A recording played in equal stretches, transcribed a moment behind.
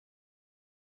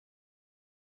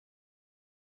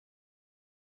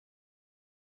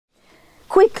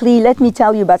quickly, let me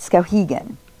tell you about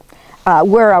Skowhegan.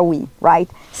 Where are we, right?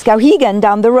 Skowhegan,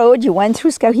 down the road, you went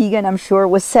through Skowhegan, I'm sure,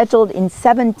 was settled in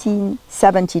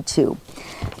 1772.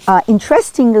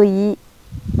 Interestingly,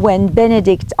 when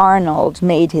Benedict Arnold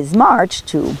made his march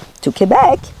to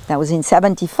Quebec, that was in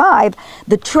 75,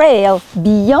 the trail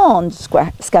beyond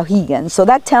Skowhegan, so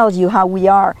that tells you how we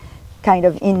are kind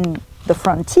of in the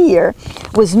frontier,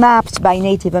 was mapped by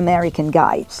Native American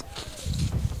guides.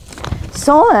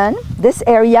 Solon, this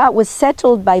area was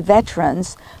settled by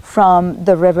veterans from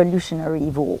the Revolutionary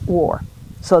War.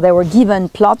 So they were given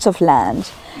plots of land.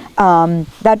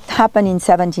 That happened in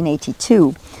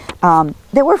 1782.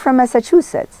 They were from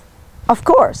Massachusetts, of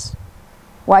course.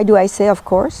 Why do I say of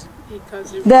course?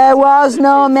 Because there was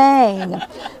no Maine.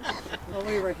 Well,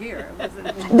 we were here.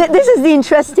 This is the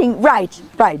interesting, right,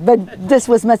 but this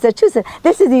was Massachusetts.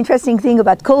 This is the interesting thing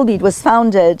about Colby. It was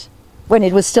founded when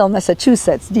it was still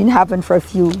Massachusetts. It didn't happen for a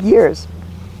few years.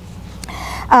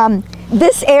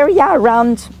 This area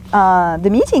around the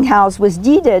meeting house was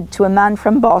deeded to a man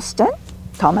from Boston,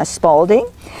 Thomas Spalding,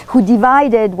 who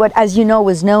divided what, as you know,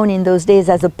 was known in those days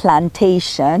as a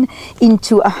plantation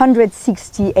into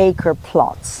 160-acre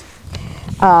plots.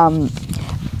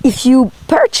 If you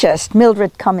purchased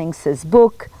Mildred Cummings's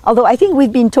book, although I think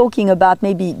we've been talking about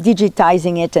maybe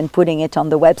digitizing it and putting it on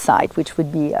the website, which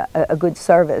would be a good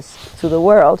service to the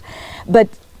world, but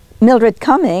Mildred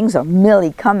Cummings, or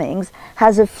Millie Cummings,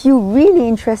 has a few really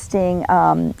interesting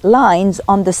lines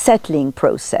on the settling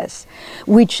process,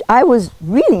 which I was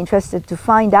really interested to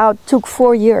find out took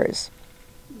 4 years.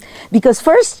 Because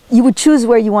first, you would choose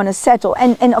where you want to settle.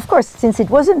 And of course, since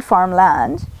it wasn't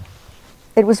farmland,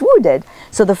 it was wooded.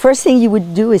 So the first thing you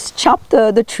would do is chop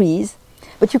the trees,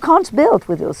 but you can't build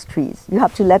with those trees. You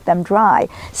have to let them dry.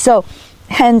 So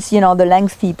hence, you know, the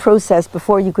lengthy process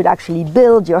before you could actually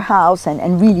build your house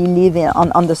and really live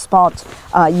on the spot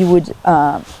you would,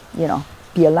 you know,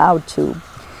 be allowed to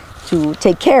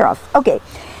take care of. Okay,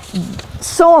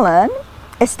 Solon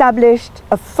established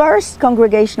a first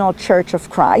Congregational Church of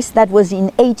Christ. That was in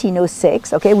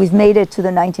 1806. Okay, we've made it to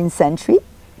the 19th century.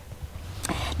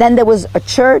 Then there was a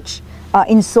church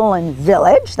in Solon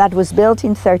Village that was built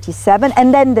in 37,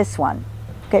 and then this one.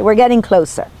 Okay, we're getting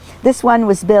closer. This one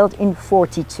was built in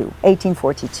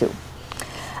 1842.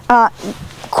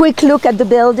 Quick look at the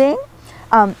building.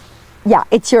 Yeah,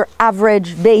 it's your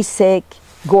average, basic,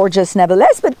 gorgeous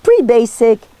nevertheless, but pretty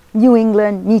basic New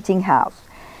England meeting house.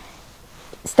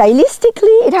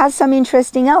 Stylistically, it has some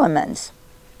interesting elements.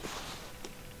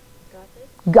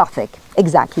 Gothic,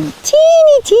 exactly.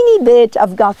 Teeny bit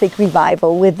of Gothic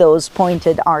revival with those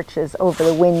pointed arches over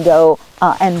the window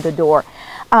and the door.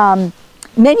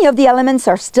 Many of the elements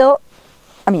are still,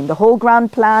 I mean, the whole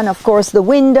ground plan, of course, the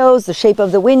windows, the shape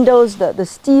of the windows, the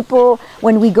steeple.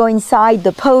 When we go inside,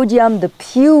 the podium, the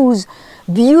pews,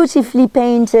 beautifully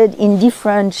painted in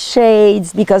different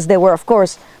shades because they were, of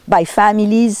course, by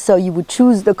families, so you would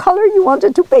choose the color you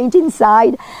wanted to paint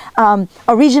inside.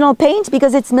 Original paint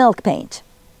because it's milk paint.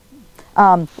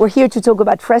 We're here to talk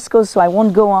about frescoes, so I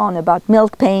won't go on about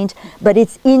milk paint, but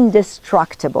it's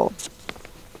indestructible.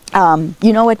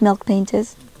 You know what milk paint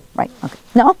is? Right, okay.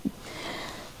 No?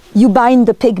 You bind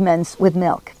the pigments with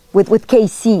milk, with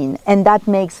casein, and that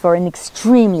makes for an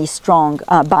extremely strong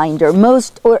binder.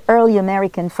 Most early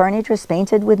American furniture is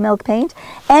painted with milk paint,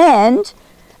 and,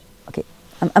 okay,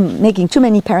 I'm making too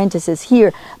many parentheses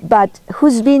here, but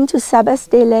who's been to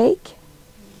Sabas-Day Lake?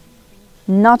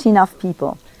 Not enough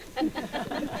people.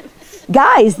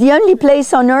 Guys, the only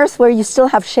place on earth where you still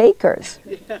have shakers.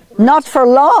 Not for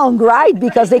long, right?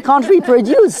 Because they can't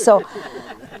reproduce. So,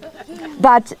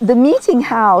 but the meeting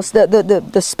house,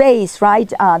 the space, right?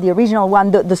 The original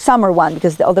one, the summer one,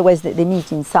 because otherwise they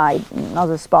meet inside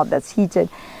another spot that's heated,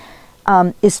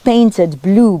 is painted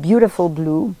blue, beautiful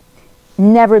blue.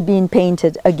 Never been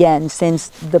painted again since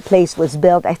the place was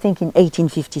built, I think in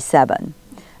 1857.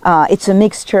 It's a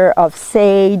mixture of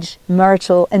sage,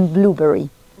 myrtle, and blueberry.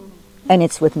 And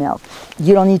it's with milk.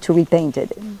 You don't need to repaint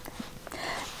it.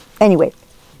 Anyway,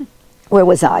 where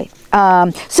was I?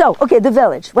 So, okay, the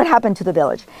village. What happened to the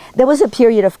village? There was a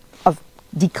period of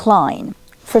decline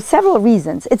for several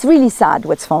reasons. It's really sad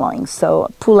what's following, so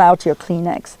pull out your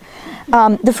Kleenex.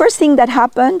 The first thing that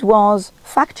happened was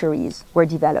factories were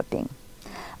developing.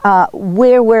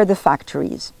 Where were the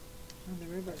factories?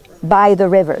 By the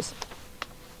rivers.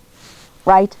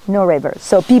 Right? No rivers.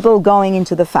 So people going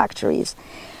into the factories.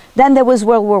 Then there was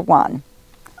World War I.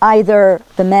 Either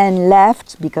the men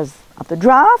left because of the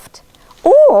draft,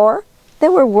 or they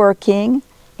were working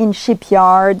in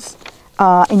shipyards,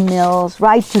 in mills,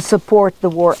 right, to support the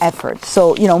war effort.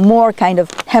 So, you know, more kind of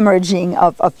hemorrhaging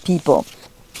of people.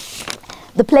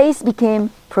 the place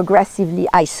became progressively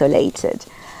isolated.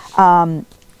 You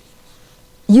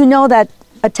know that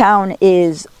a town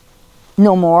is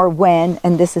no more when,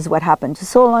 and this is what happened to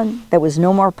Solon, there was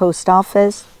no more post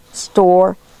office,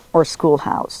 store, or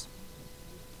schoolhouse.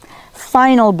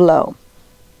 Final blow.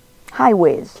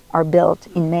 Highways are built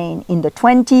in Maine in the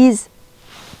 20s,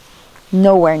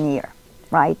 nowhere near,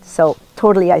 right? So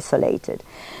totally isolated.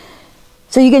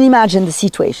 So you can imagine the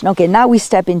situation. Okay, now we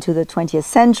step into the 20th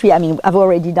century. I mean, I've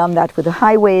already done that with the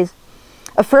highways.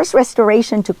 A first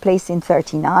restoration took place in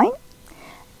 1939.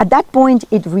 At that point,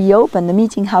 it reopened, the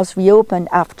meeting house reopened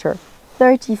after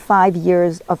 35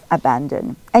 years of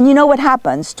abandon. And you know what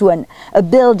happens to a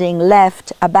building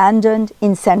left abandoned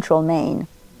in central Maine,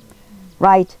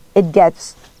 right? It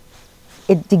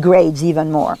degrades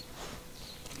even more.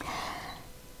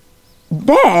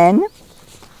 Then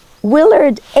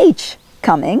Willard H.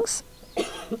 Cummings,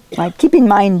 right, keep in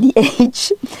mind the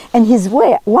H, and his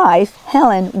wife,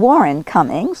 Helen Warren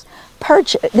Cummings,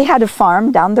 they had a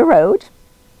farm down the road,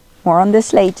 more on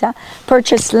this later,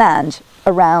 purchased land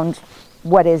around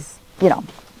what is,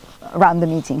 around the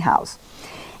meeting house.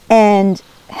 And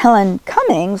Helen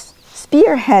Cummings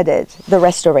spearheaded the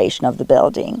restoration of the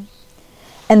building.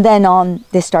 And then on,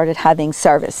 they started having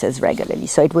services regularly,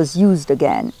 so it was used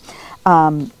again.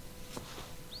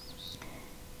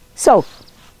 So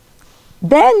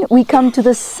then we come to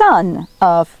the son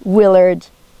of Willard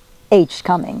H.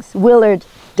 Cummings, Willard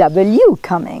W.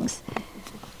 Cummings,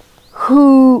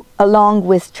 who, along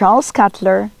with Charles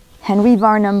Cutler, Henry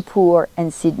Varnum Poor,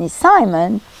 and Sidney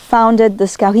Simon, founded the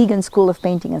Skowhegan School of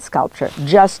Painting and Sculpture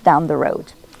just down the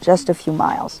road, just a few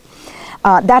miles.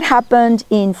 That happened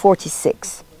in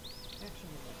 1946.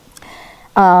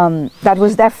 That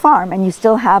was their farm, and you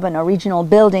still have an original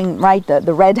building, right?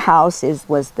 The red house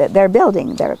was their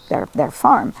building, their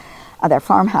farm, their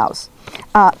farmhouse.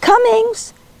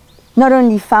 Cummings not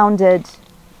only founded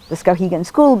the Skowhegan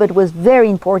School, but was very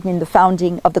important in the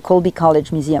founding of the Colby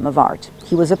College Museum of Art.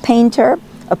 He was a painter,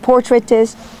 a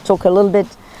portraitist. Talk a little bit.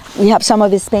 We have some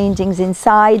of his paintings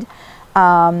inside.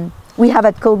 We have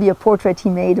at Colby a portrait he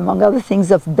made, among other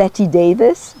things, of Betty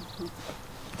Davis.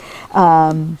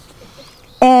 And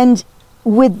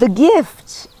with the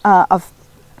gift of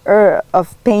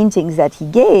paintings that he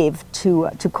gave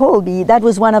to Colby, that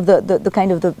was one of the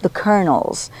kind of the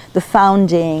kernels, the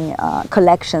founding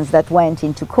collections that went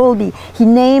into Colby. He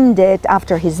named it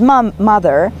after his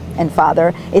mother and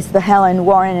father. It's the Helen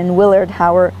Warren and Willard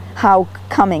Howe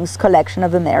Cummings collection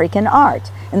of American art.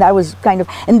 And that was kind of,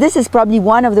 and this is probably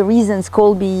one of the reasons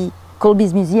Colby's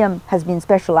museum has been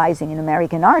specializing in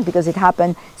American art, because it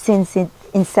happened since its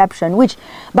inception, which,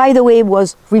 by the way,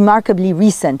 was remarkably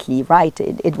recently, right?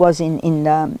 It was in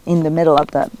the middle of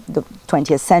the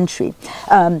 20th century.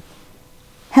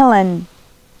 Helen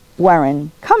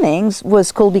Warren Cummings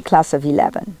was Colby class of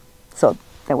 11, so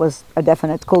there was a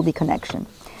definite Colby connection.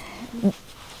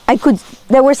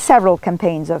 There were several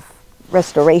campaigns of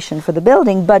restoration for the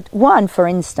building, but one, for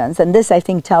instance, and this I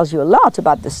think tells you a lot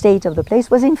about the state of the place,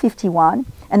 was in 1951,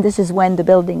 and this is when the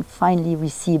building finally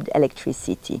received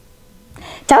electricity.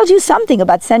 Tells you something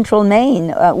about central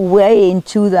Maine way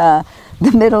into the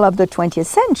middle of the 20th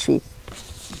century.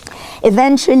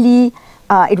 Eventually,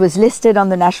 it was listed on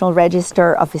the National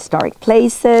Register of Historic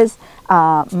Places.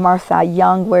 Martha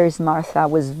Young, where's Martha,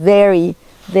 was very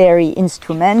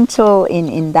instrumental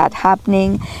in that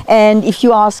happening. And if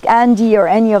you ask Andy or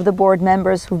any of the board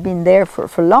members who've been there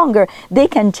for longer, they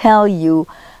can tell you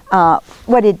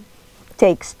what it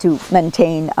takes to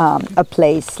maintain a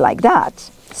place like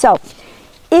that. So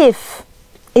if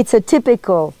it's a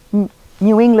typical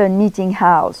New England meeting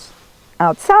house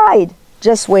outside,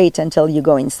 just wait until you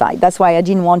go inside. That's why I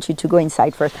didn't want you to go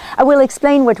inside first. I will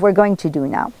explain what we're going to do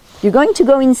now. You're going to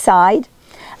go inside.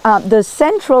 The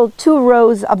central 2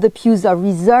 rows of the pews are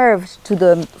reserved to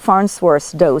the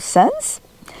Farnsworth docents.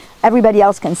 Everybody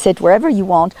else can sit wherever you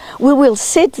want. We will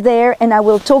sit there, and I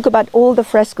will talk about all the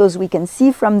frescoes we can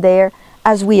see from there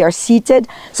as we are seated.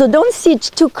 So don't sit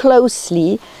too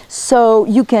closely, so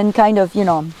you can kind of,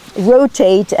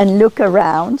 rotate and look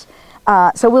around.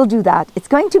 So we'll do that. It's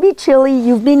going to be chilly.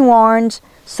 You've been warned,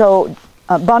 so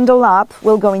bundle up.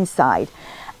 We'll go inside.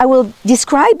 I will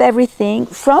describe everything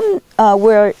from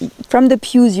the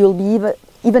pews. You'll be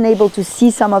even able to see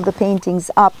some of the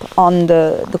paintings up on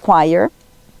the choir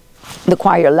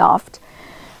loft.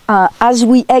 As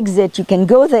we exit, you can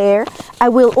go there. I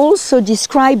will also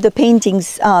describe the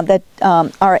paintings that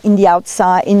are in the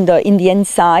outside, in the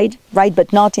inside, right,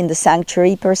 but not in the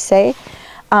sanctuary per se.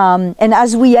 And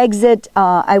as we exit,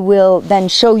 I will then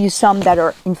show you some that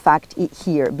are in fact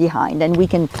here behind, and we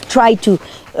can try to,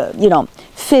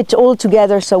 fit all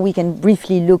together so we can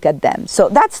briefly look at them. So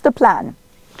that's the plan.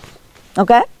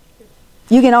 Okay?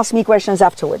 You can ask me questions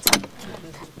afterwards.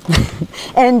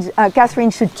 And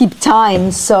Catherine should keep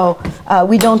time so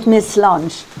we don't miss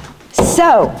lunch.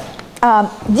 So,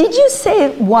 did you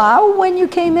say wow when you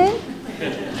came in?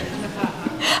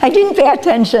 I didn't pay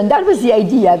attention. That was the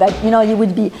idea, that, you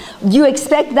would be... Do you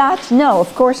expect that? No,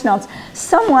 of course not.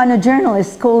 Someone, a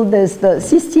journalist, called this the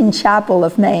Sistine Chapel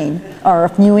of Maine, or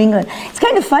of New England. It's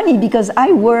kind of funny because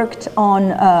I worked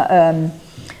on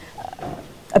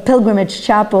a pilgrimage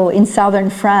chapel in southern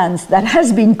France that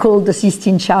has been called the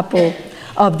Sistine Chapel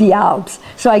of the Alps.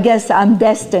 So I guess I'm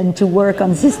destined to work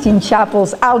on Sistine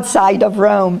Chapels outside of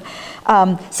Rome.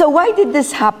 So why did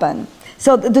this happen?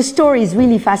 So the story is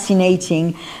really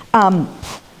fascinating.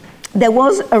 There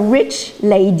was a rich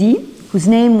lady whose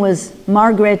name was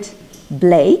Margaret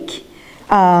Blake,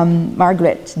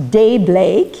 Margaret Day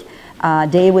Blake.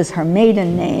 Day was her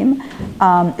maiden name,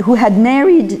 who had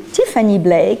married Tiffany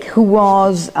Blake, who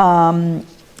was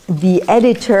the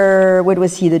editor,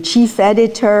 the chief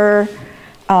editor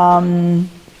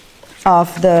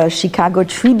of the Chicago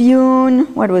Tribune.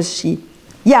 What was she?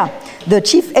 Yeah, the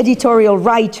chief editorial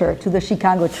writer to the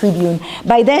Chicago Tribune.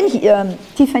 By then,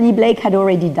 Tiffany Blake had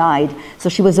already died, so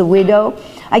she was a widow.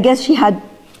 I guess she had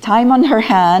time on her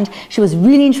hand. She was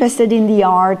really interested in the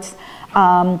arts,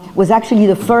 was actually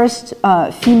the first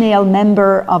female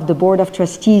member of the Board of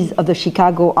Trustees of the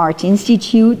Chicago Art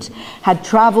Institute, had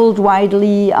traveled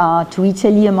widely to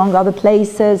Italy, among other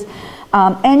places,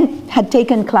 and had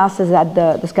taken classes at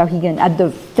the Skowhegan, at the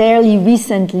fairly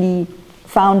recently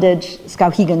founded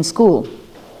Skowhegan School.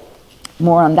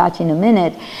 More on that in a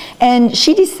minute. And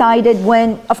she decided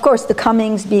when, of course, the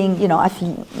Cummings being,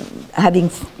 having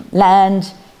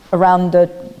land around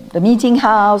the meeting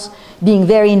house, being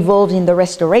very involved in the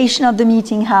restoration of the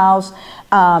meeting house,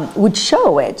 would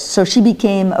show it. So she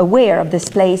became aware of this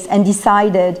place and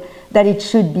decided that it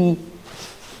should be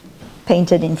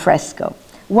painted in fresco.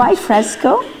 Why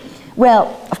fresco?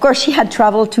 Well, of course, she had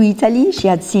traveled to Italy, she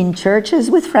had seen churches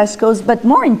with frescoes, but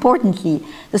more importantly,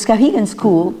 the Skowhegan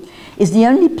School is the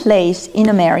only place in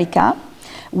America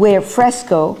where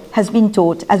fresco has been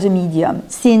taught as a medium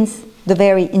since the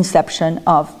very inception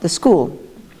of the school.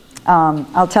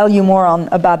 I'll tell you more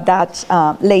about that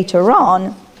later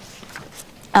on.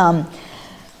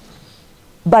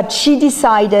 But she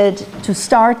decided to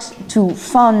start to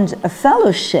fund a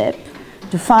fellowship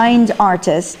to find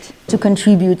artists to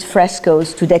contribute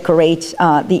frescoes to decorate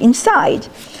the inside.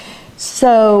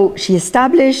 So she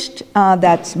established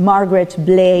that Margaret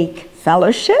Blake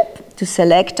Fellowship to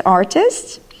select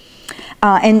artists.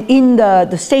 And in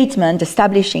the statement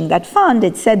establishing that fund,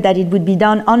 it said that it would be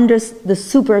done under the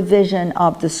supervision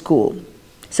of the school.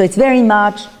 So it's very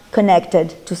much connected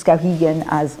to Skowhegan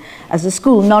as a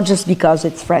school, not just because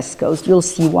it's frescoes. You'll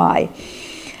see why.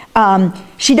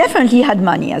 She definitely had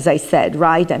money, as I said,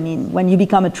 right? I mean, when you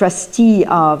become a trustee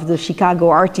of the Chicago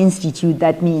Art Institute,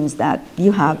 that means that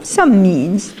you have some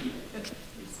means.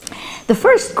 The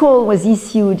first call was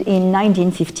issued in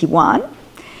 1951.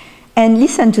 And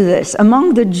listen to this.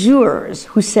 Among the jurors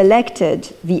who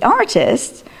selected the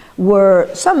artists were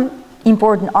some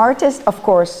important artists, of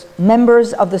course,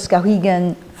 members of the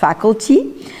Skowhegan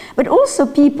faculty, but also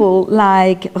people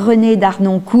like René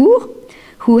d'Arnoncourt,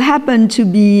 who happened to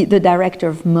be the director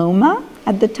of MoMA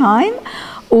at the time,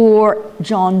 or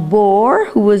John Bohr,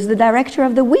 who was the director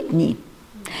of the Whitney.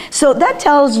 So that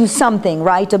tells you something,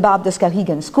 right, about the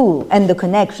Skowhegan School and the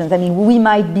connections. I mean, we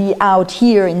might be out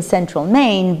here in central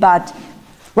Maine, but,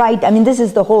 right, I mean, this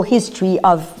is the whole history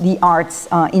of the arts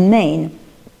in Maine.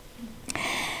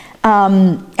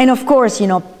 And of course,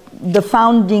 the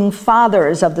founding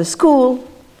fathers of the school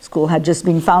had just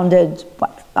been founded,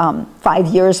 5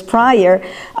 years prior,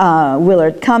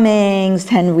 Willard Cummings,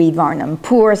 Henry Varnum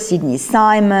Poor, Sidney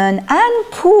Simon, Anne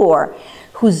Poor,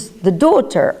 who's the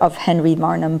daughter of Henry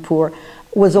Varnum Poor,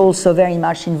 was also very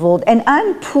much involved. And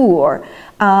Anne Poor,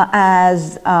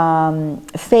 as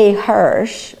Fay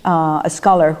Hirsch, a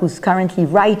scholar who's currently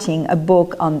writing a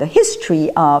book on the history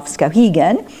of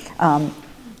Skowhegan,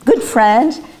 good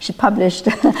friend, she published,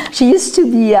 she used to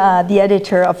be the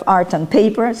editor of Art on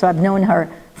Paper, so I've known her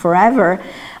forever.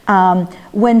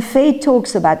 When Fay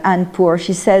talks about Anne Poor,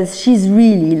 she says she's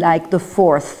really like the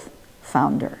fourth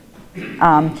founder.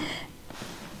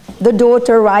 The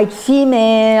daughter, right,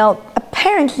 female,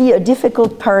 apparently a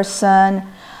difficult person.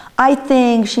 I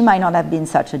think she might not have been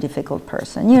such a difficult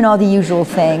person. The usual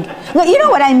thing. No, you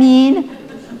know what I mean,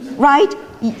 right?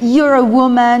 you're a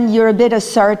woman, you're a bit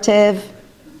assertive,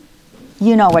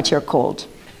 you know what you're called.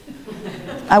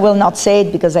 I will not say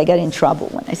it because I get in trouble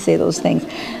when I say those things.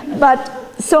 But,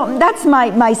 so that's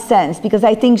my sense, because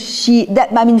I think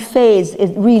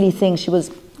Faye really thinks she was,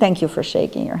 thank you for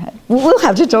shaking your head. We'll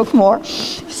have to talk more. You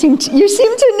seem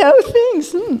to know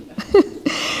things.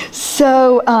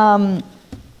 So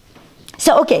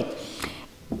okay,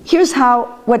 here's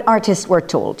what artists were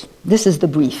told. This is the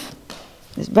brief.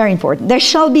 It's very important. There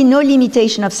shall be no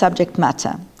limitation of subject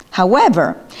matter.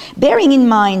 However, bearing in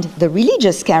mind the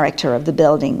religious character of the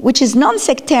building, which is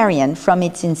non-sectarian from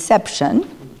its inception,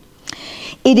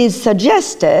 it is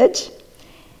suggested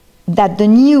that the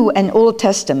New and Old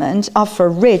Testament offer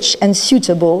rich and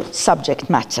suitable subject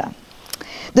matter.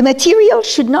 The material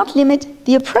should not limit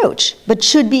the approach, but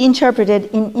should be interpreted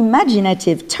in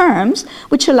imaginative terms,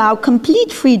 which allow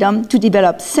complete freedom to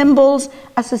develop symbols,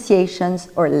 associations,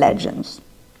 or legends.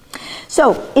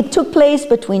 So it took place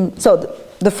between,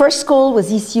 the first call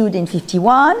was issued in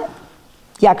 51,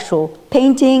 the actual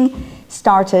painting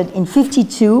started in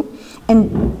 52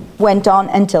 and went on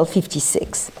until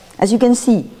 56. As you can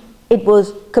see, it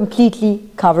was completely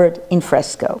covered in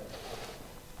fresco.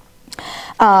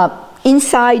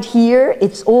 Inside here,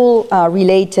 it's all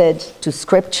related to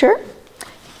scripture.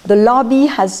 The lobby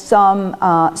has some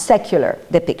secular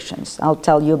depictions. I'll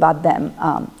tell you about them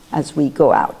as we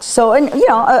go out. So,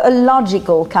 a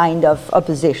logical kind of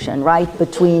opposition, right,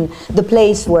 between the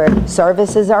place where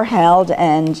services are held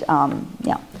and,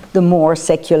 the more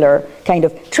secular kind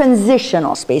of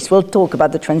transitional space. We'll talk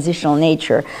about the transitional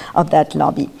nature of that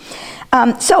lobby.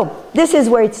 So this is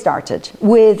where it started,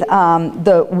 with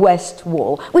the west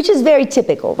wall, which is very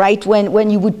typical, right? When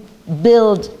you would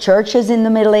build churches in the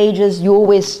Middle Ages, you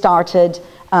always started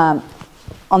on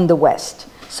the west.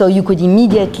 So you could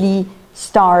immediately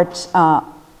start,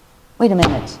 wait a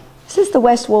minute, is this the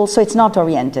west wall? So it's not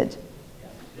oriented.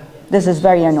 This is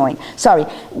very annoying. Sorry,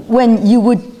 when you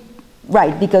would,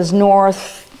 right, because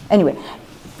north, anyway,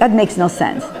 that makes no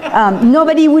sense.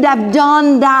 Nobody would have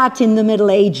done that in the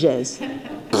Middle Ages.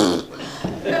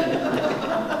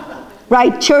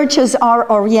 Right, churches are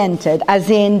oriented, as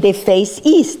in they face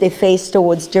east, they face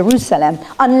towards Jerusalem,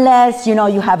 unless,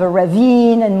 you have a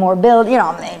ravine and more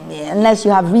unless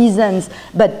you have reasons,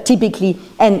 but typically,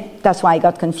 and that's why I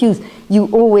got confused, you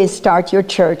always start your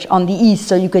church on the east,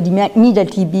 so you could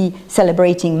immediately be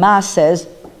celebrating masses,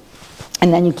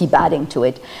 and then you keep adding to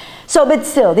it. So, but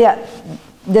still,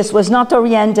 this was not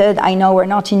oriented. I know we're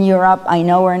not in Europe. I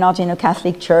know we're not in a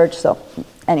Catholic church. So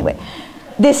anyway,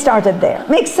 this started there.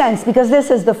 Makes sense, because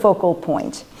this is the focal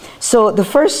point. So the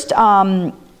first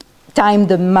time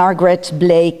the Margaret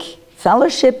Blake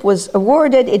Fellowship was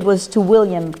awarded, it was to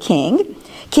William King.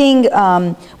 King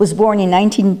was born in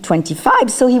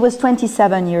 1925, so he was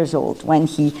 27 years old when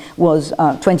he was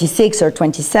 26 or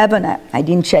 27. I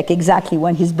didn't check exactly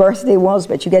when his birthday was,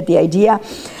 but you get the idea.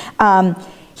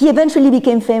 He eventually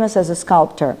became famous as a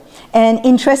sculptor. An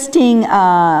interesting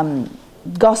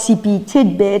gossipy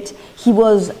tidbit, he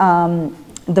was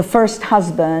the first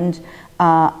husband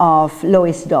of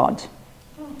Lois Dodd.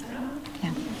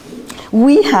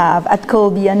 We have at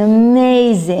Colby an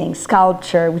amazing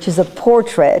sculpture, which is a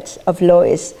portrait of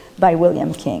Lois by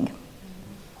William King.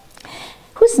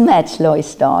 Who's met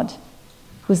Lois Dodd?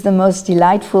 Who's the most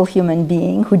delightful human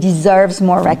being, who deserves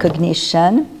more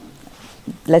recognition?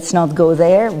 Let's not go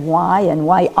there. Why, and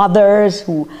why others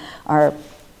who are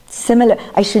similar?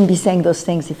 I shouldn't be saying those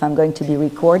things if I'm going to be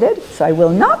recorded, so I will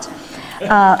not.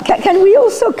 Can we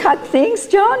also cut things,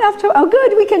 John, after? Oh,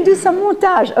 good, we can do some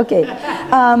montage. Okay.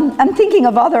 I'm thinking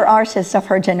of other artists of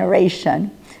her generation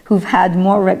who've had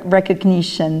more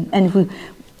recognition and who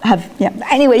have,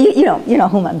 anyway, you know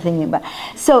whom I'm thinking about.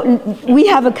 So we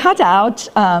have a cutout.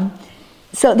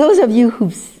 So those of you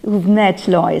who've met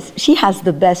Lois, she has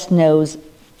the best nose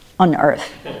on earth.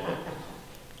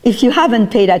 If you haven't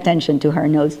paid attention to her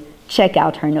nose, check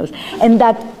out her nose. And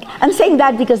I'm saying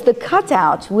that because the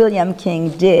cutout William King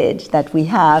did that we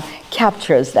have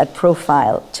captures that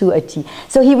profile to a T.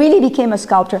 So he really became a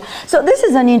sculptor. So this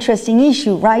is an interesting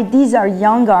issue, right? These are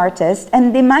young artists,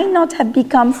 and they might not have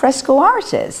become fresco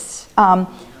artists.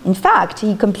 In fact,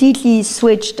 he completely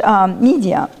switched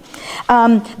media.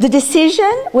 The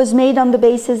decision was made on the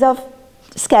basis of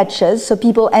sketches, so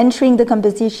people entering the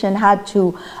competition had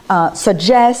to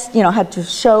suggest, had to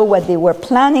show what they were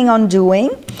planning on doing.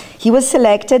 He was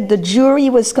selected. The jury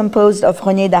was composed of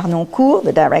René Darnoncourt,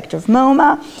 the director of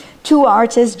MoMA, two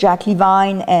artists, Jack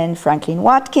Levine and Franklin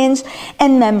Watkins,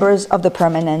 and members of the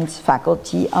permanent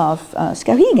faculty of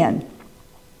Skowhegan.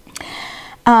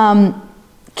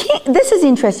 this is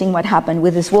interesting what happened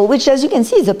with this wall, which as you can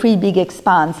see is a pretty big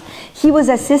expanse. He was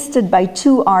assisted by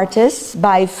 2 artists,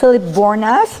 by Philip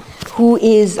Bornath, who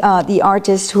is the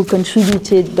artist who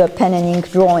contributed the pen and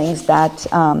ink drawings that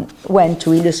went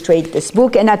to illustrate this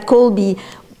book, and at Colby,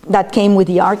 that came with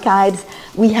the archives.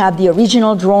 We have the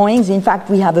original drawings. In fact,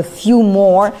 we have a few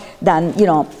more than, you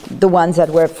know, the ones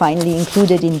that were finally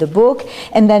included in the book.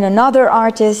 And then another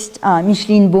artist,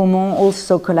 Micheline Beaumont,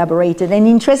 also collaborated. And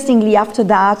interestingly, after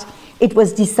that, it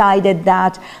was decided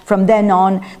that from then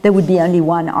on, there would be only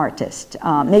 1 artist.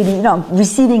 Maybe, you know,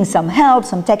 receiving some help,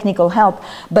 some technical help,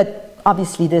 but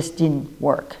obviously this didn't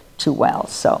work too well.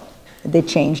 So they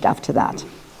changed after that.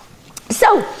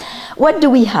 So, what do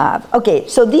we have? Okay,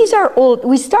 so these are all,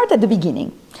 we start at the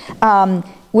beginning.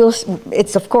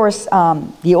 It's of course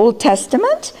the Old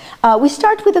Testament. We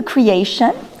start with the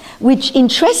creation, which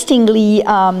interestingly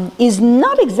is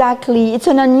not exactly, it's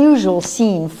an unusual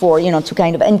scene for, you know, to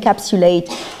kind of encapsulate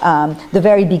the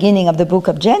very beginning of the book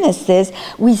of Genesis.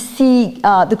 We see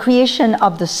the creation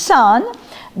of the sun,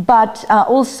 but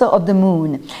also of the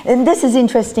moon. And this is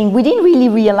interesting. We didn't really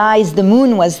realize the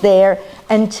moon was there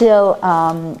until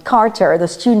Carter, the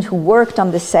student who worked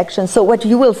on this section. So what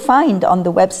you will find on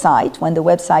the website, when the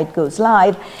website goes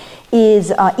live,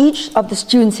 is each of the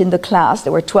students in the class,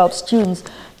 there were 12 students,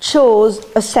 chose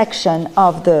a section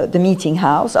of the meeting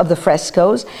house, of the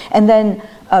frescoes, and then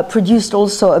produced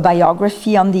also a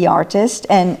biography on the artist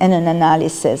and an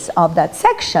analysis of that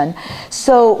section.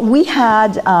 So we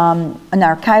had an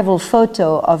archival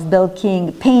photo of Bill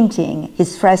King painting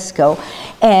his fresco,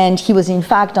 and he was in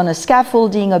fact on a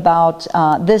scaffolding about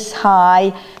this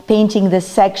high, painting this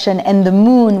section, and the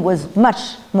moon was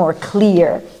much more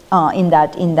clear in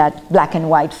that black and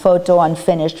white photo,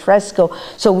 unfinished fresco.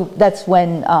 So that's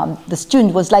when the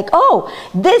student was like, oh,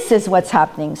 this is what's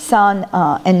happening, sun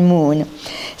and moon.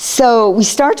 So we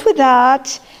start with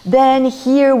that. Then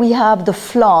here we have the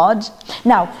flood.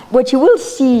 Now, what you will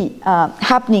see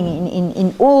happening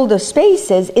in all the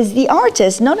spaces is the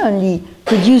artist not only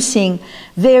producing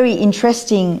very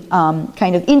interesting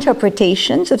kind of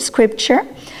interpretations of scripture.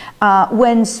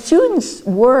 When students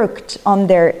worked on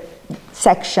their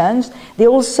sections, they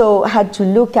also had to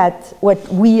look at what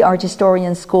we art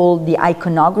historians call the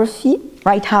iconography,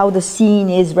 right? How the scene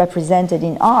is represented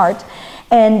in art.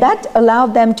 And that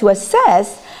allowed them to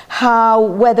assess how,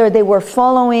 whether they were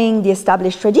following the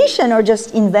established tradition or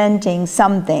just inventing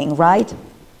something, right?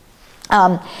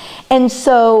 And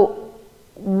so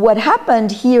what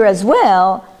happened here as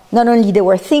well, not only they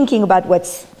were thinking about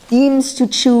what's themes to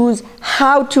choose,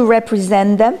 how to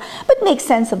represent them, but make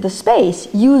sense of the space,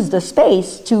 use the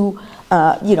space to,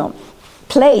 you know,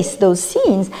 place those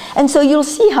scenes. And so you'll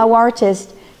see how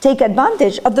artists take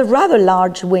advantage of the rather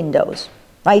large windows,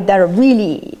 right, that are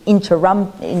really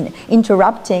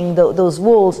interrupting those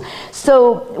walls.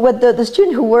 So what the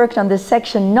student who worked on this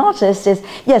section noticed is,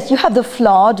 yes, you have the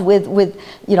flood with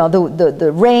you know,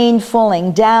 the rain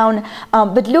falling down,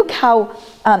 but look how,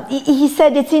 he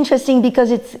said it's interesting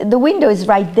because the window is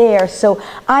right there, so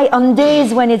on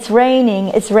days when it's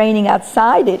raining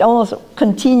outside, it almost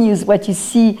continues what you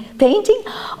see painting.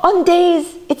 On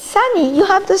days it's sunny, you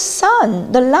have the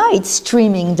sun, the light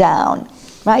streaming down.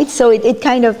 Right, so it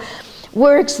kind of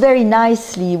works very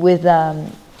nicely with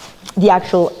the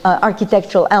actual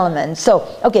architectural elements. So,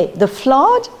 okay, the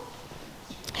flood.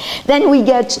 Then we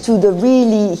get to the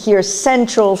really here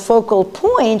central focal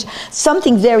point,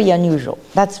 something very unusual.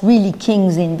 That's really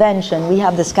King's invention. We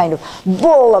have this kind of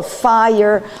ball of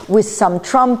fire with some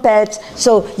trumpets.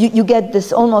 So you get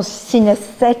this almost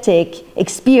synesthetic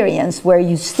experience where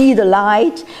you see the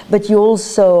light, but you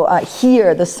also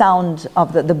hear the sound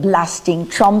of the blasting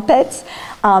trumpets.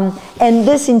 And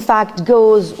this, in fact,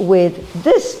 goes with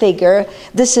this figure.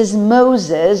 This is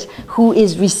Moses, who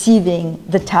is receiving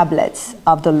the tablets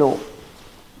of the law.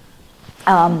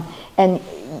 And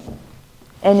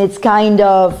it's kind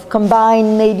of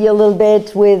combined maybe a little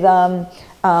bit with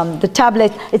the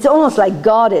tablet. It's almost like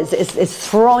God is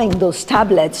throwing those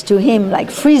tablets to him, like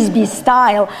Frisbee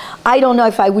style. I don't know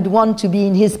if I would want to be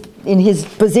in his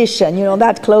position, you know,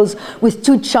 that close, with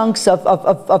 2 chunks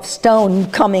of stone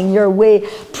coming your way,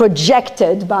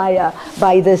 projected by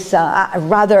this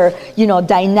rather, you know,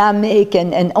 dynamic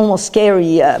and almost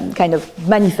scary kind of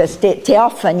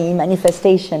theophany,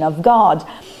 manifestation of God.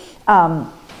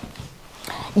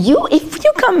 If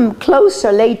you come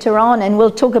closer later on, and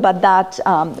we'll talk about that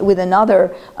with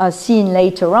another scene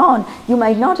later on, you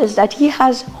might notice that he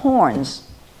has horns.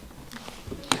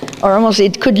 Or almost,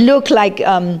 it could look like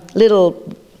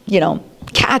little, you know,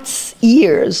 cat's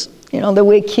ears you know, the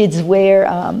way kids wear.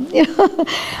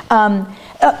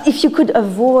 If you could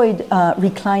avoid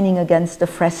reclining against a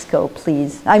fresco,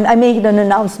 please. I made an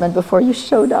announcement before you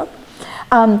showed up.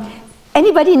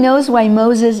 Anybody knows why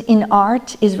Moses in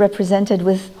art is represented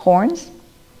with horns?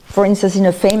 For instance, in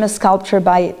a famous sculpture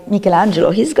by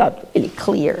Michelangelo, he's got really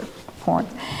clear horns.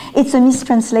 It's a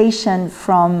mistranslation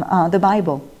from the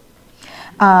Bible.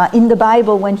 In the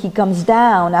Bible, when he comes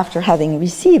down after having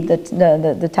received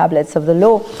the tablets of the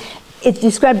law, it's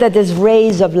described that as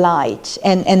rays of light,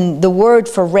 and the word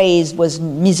for rays was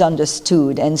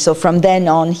misunderstood, and so from then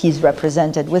on he's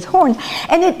represented with horns.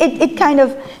 And it kind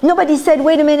of, nobody said,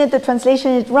 wait a minute, the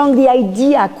translation is wrong. The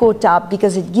idea caught up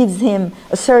because it gives him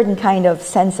a certain kind of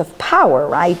sense of power,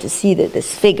 right, to see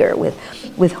this figure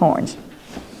with horns.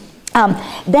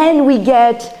 Then we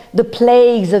get the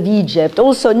plagues of Egypt.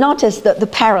 Also notice the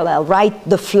parallel, right?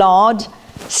 The flood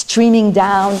streaming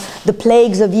down, the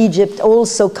plagues of Egypt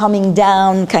also coming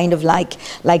down, kind of like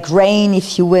rain,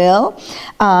 if you will.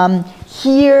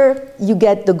 Here you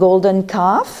get the golden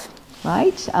calf,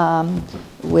 right?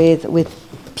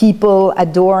 With people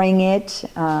adoring it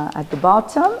at the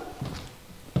bottom.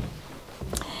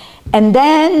 And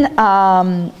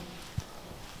then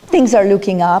things are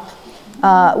looking up.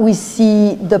 We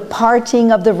see the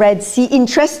parting of the Red Sea.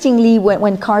 Interestingly,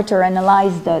 when Carter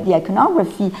analyzed the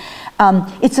iconography,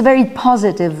 it's a very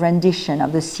positive rendition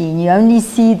of the scene. You only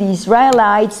see the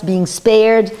Israelites being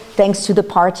spared thanks to the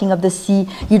parting of the sea.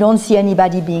 You don't see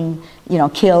anybody being,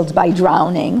 killed by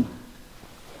drowning.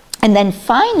 And then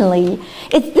finally,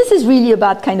 this is really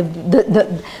about kind of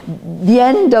the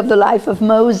end of the life of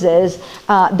Moses.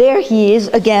 There he is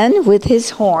again with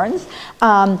his horns,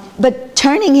 but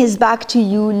turning his back to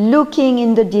you, looking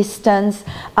in the distance.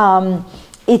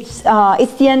 It's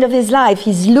the end of his life.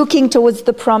 He's looking towards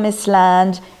the promised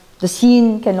land. The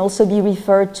scene can also be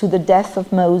referred to the death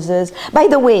of Moses. By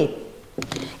the way,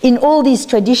 in all these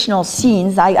traditional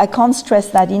scenes, I can't stress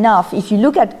that enough. If you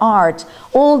look at art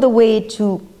all the way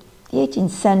to the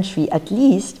 18th century at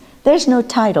least, there's no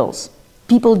titles.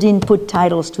 People didn't put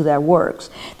titles to their works.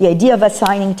 The idea of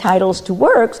assigning titles to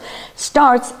works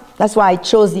starts, that's why I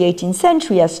chose the 18th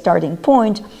century as starting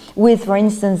point, with, for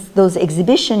instance, those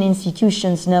exhibition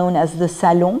institutions known as the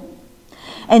Salon.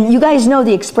 And you guys know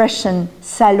the expression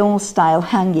Salon style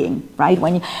hanging, right?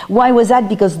 Why was that?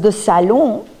 Because the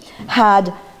Salon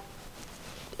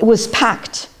was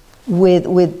packed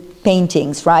with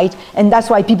paintings, right? And that's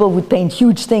why people would paint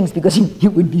huge things, because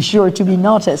you would be sure to be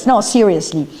noticed. No,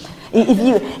 seriously.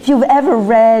 If you've ever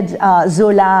read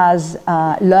Zola's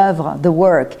L'œuvre, the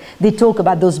work, they talk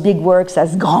about those big works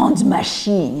as grandes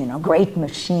machines, great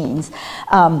machines.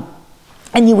 And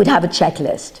you would have a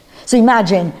checklist. So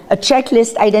imagine a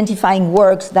checklist identifying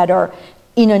works that are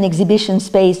in an exhibition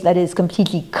space that is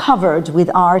completely covered with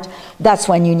art. That's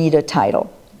when you need a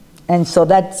title. And so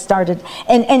that started,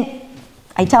 and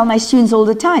I tell my students all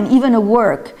the time, even a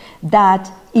work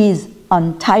that is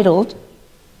untitled,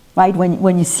 right?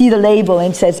 When you see the label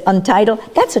and it says untitled,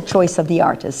 that's a choice of the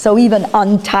artist. So even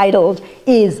untitled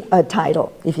is a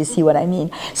title, if you see what I mean.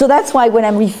 So that's why when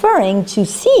I'm referring to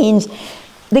scenes,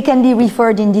 they can be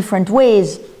referred in different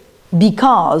ways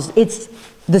because it's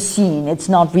the scene, it's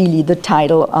not really the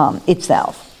title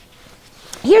itself.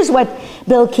 Here's what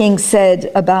Bill King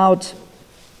said about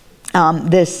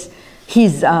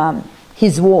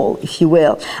his wall, if you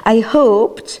will. I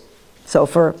hoped, so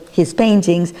for his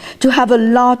paintings, to have a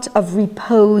lot of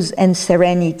repose and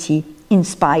serenity in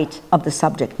spite of the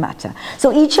subject matter.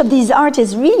 So each of these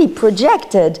artists really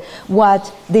projected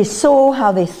what they saw,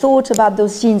 how they thought about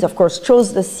those scenes, of course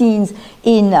chose the scenes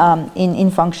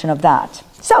in function of that.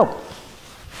 So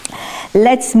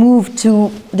let's move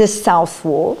to the south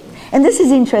wall. And this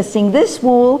is interesting. This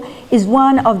wall is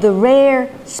one of the rare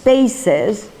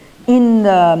spaces in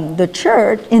the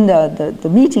church, in the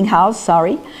meeting house,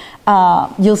 sorry.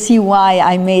 You'll see why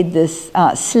I made this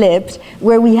slip,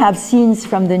 where we have scenes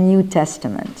from the New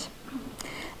Testament.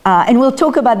 And we'll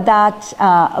talk about that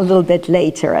a little bit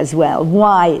later as well,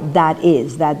 why that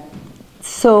is, that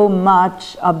so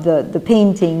much of the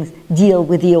paintings deal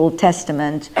with the Old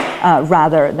Testament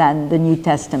rather than the New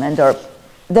Testament, or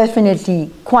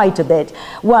definitely quite a bit.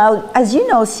 While, as you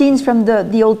know, scenes from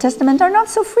the Old Testament are not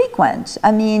so frequent.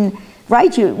 I mean,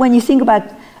 right, when you think about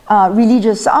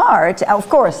religious art, of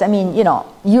course, I mean,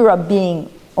 Europe being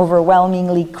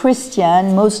overwhelmingly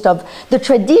Christian, most of the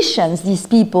traditions these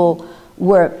people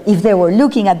were, if they were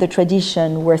looking at the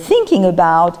tradition, were thinking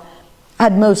about,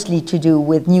 had mostly to do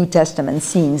with New Testament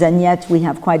scenes, and yet we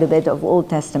have quite a bit of Old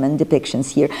Testament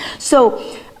depictions here. So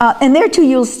And there too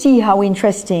you'll see how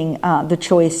interesting the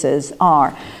choices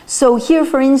are. So here,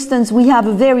 for instance, we have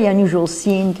a very unusual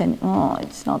scene. Oh,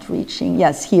 it's not reaching.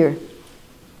 Yes, here.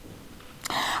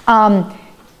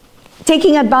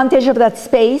 Taking advantage of that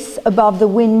space above the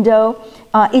window,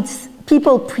 it's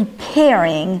people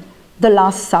preparing the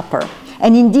Last Supper.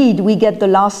 And indeed, we get the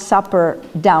Last Supper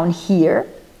down here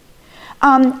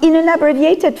in an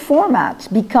abbreviated format,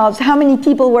 because how many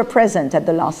people were present at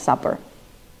the Last Supper?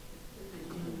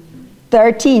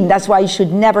 13. That's why you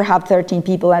should never have 13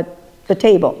 people at the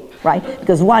table, right?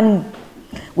 Because one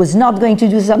was not going to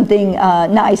do something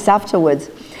nice afterwards.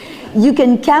 You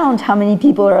can count how many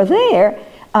people are there.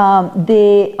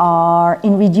 They are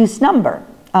in reduced number.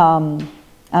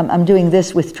 I'm doing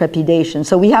this with trepidation.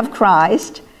 So we have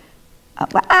Christ.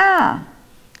 Am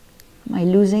I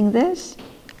losing this?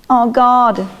 Oh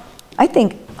God, I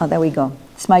think, oh, there we go.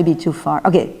 This might be too far.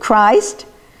 Okay, Christ.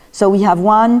 So we have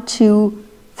 1, 2,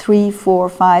 3, 4,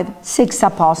 5, 6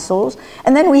 apostles.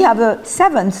 And then we have a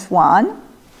 7th one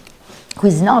who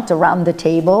is not around the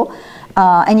table.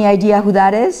 Any idea who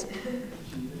that is?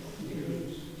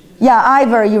 Yeah,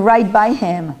 Ivor, you're right by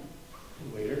him.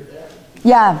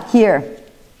 Yeah, here.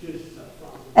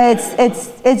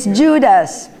 It's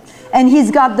Judas. And he's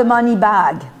got the money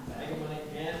bag.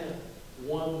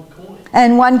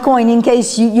 And 1 coin, in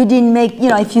case you didn't make, you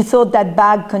know, if you thought that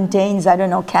bag contains, I don't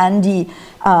know, candy,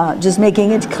 just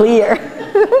making it clear.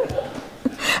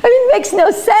 I mean, it makes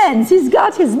no sense. He's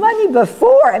got his money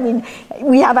before. I mean,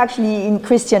 we have actually in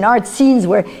Christian art scenes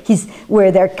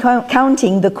where they're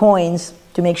counting the coins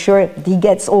to make sure he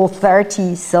gets all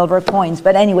 30 silver coins.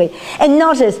 But anyway, and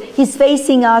notice, he's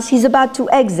facing us. He's about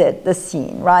to exit the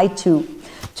scene, right?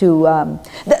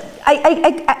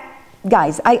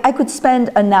 Guys, I could spend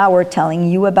an hour telling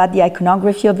you about the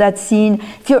iconography of that scene.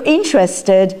 If you're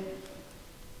interested,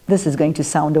 this is going to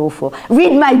sound awful.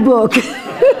 Read my book. Because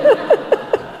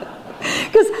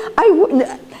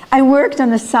I worked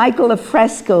on a cycle of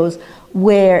frescoes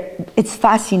where it's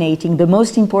fascinating. The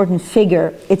most important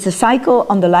figure, it's a cycle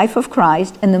on the life of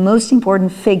Christ, and the most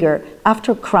important figure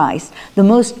after Christ, the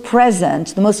most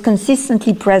present, the most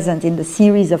consistently present in the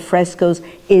series of frescoes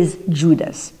is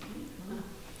Judas.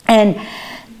 And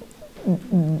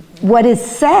what is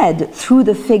said through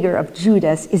the figure of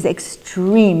Judas is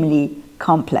extremely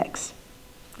complex.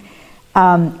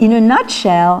 In a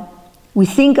nutshell, we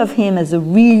think of him as a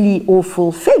really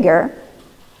awful figure,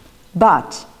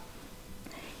 but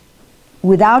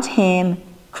without him,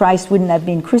 Christ wouldn't have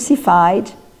been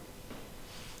crucified.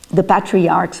 The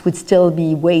patriarchs would still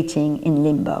be waiting in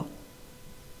limbo.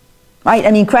 Right?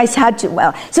 I mean, Christ had to,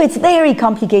 well, so it's very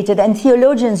complicated, and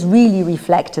theologians really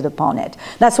reflected upon it.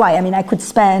 That's why, I mean, I could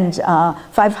spend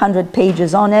 500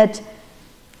 pages on it,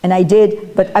 and I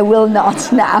did, but I will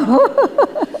not now.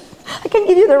 I can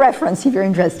give you the reference if you're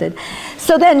interested.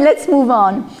 So then let's move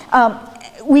on.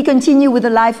 We continue with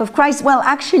the life of Christ. Well,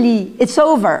 actually, it's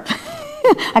over.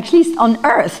 At least on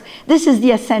earth. This is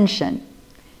the ascension.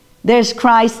 There's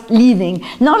Christ leaving.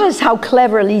 Notice how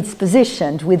cleverly it's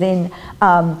positioned within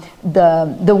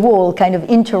the wall, kind of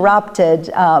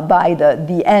interrupted by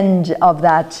the end of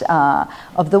that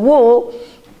of the wall.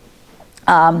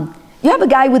 You have a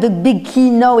guy with a big key.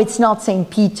 No, it's not St.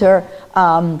 Peter,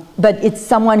 but it's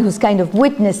someone who's kind of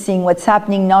witnessing what's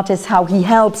happening. Notice how he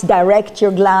helps direct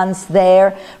your glance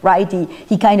there, right?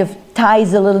 He kind of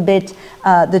ties a little bit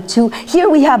the two. Here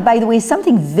we have, by the way,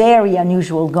 something very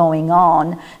unusual going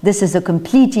on. This is a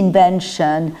complete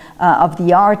invention of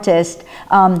the artist,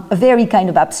 a very kind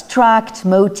of abstract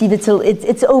motif.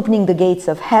 It's opening the gates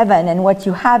of heaven, and what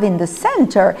you have in the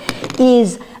center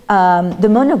is the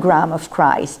monogram of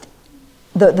Christ.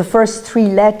 The first 3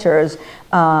 letters,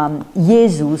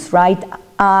 Jesus, right?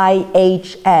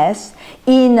 IHS,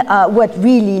 in what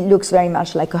really looks very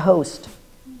much like a host.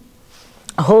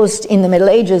 A host in the Middle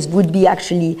Ages would be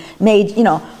actually made, you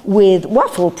know, with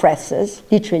waffle presses,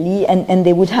 literally, and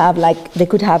they would have they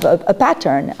could have a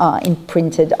pattern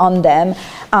imprinted on them.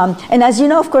 And as you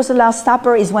know, of course, the Last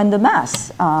Supper is when the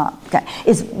Mass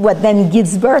is what then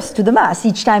gives birth to the Mass.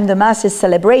 Each time the Mass is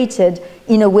celebrated,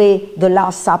 in a way, the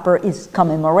Last Supper is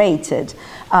commemorated,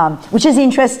 which is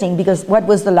interesting because what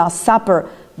was the Last Supper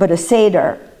but a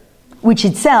Seder, which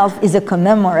itself is a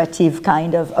commemorative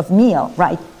kind of meal,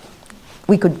 right?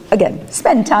 We could, again,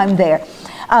 spend time there.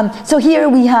 So here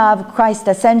we have Christ's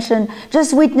ascension,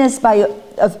 just witnessed by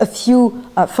a few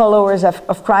followers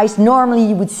of Christ. Normally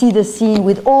you would see the scene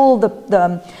with all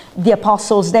the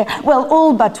apostles there. Well,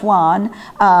 all but one.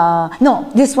 No,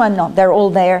 this one, no, they're all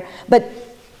there. But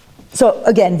so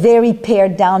again, very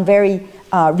pared down, very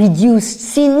reduced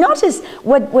scene. Notice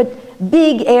what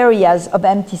big areas of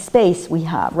empty space we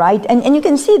have, right? And you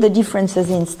can see the differences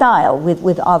in style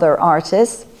with other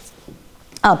artists.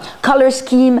 Color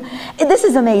scheme, this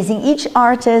is amazing. Each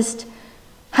artist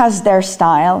has their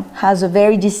style, has a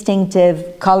very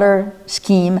distinctive color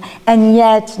scheme, and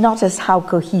yet notice how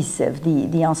cohesive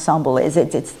the ensemble is.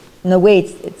 It's in a way,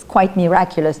 it's quite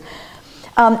miraculous.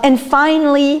 And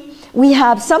finally, we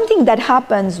have something that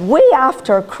happens way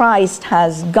after Christ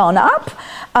has gone up.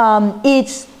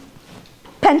 It's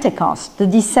Pentecost, the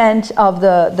descent of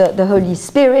the Holy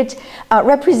Spirit,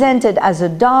 represented as a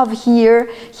dove here.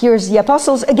 Here's the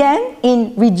apostles again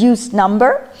in reduced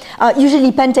number.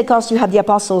 Usually Pentecost, you have the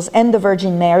apostles and the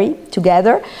Virgin Mary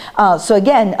together. So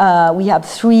again, we have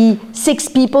 6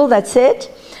 people, that's it.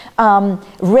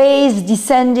 Rays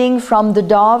descending from the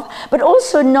dove. But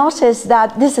also notice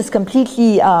that this is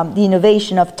completely the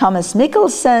innovation of Thomas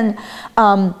Michelson,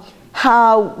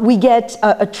 how we get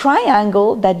a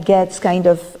triangle that gets kind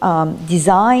of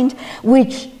designed,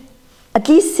 which, at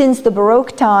least since the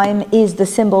Baroque time, is the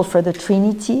symbol for the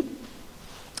Trinity.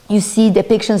 You see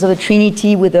depictions of the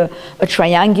Trinity with a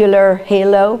triangular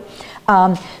halo.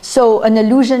 So an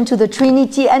allusion to the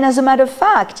Trinity. And as a matter of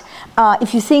fact,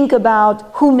 if you think about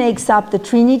who makes up the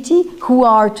Trinity, who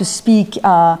are, to speak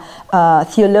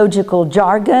theological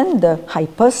jargon, the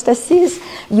hypostases,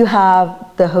 you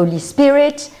have the Holy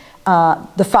Spirit,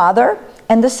 the Father,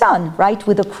 and the Son, right,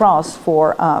 with a cross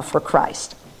for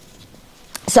Christ.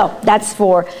 So that's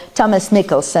for Thomas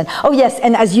Michelson. Oh yes,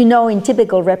 and as you know, in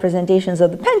typical representations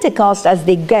of the Pentecost, as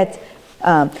they get,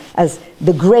 as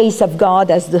the grace of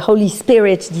God, as the Holy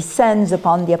Spirit descends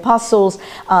upon the apostles,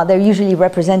 they're usually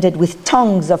represented with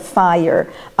tongues of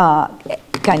fire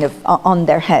kind of on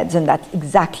their heads, and that's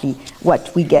exactly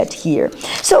what we get here.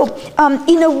 So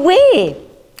in a way,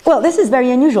 well, this is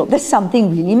very unusual. There's something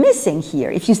really missing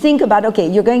here. If you think about, okay,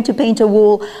 you're going to paint a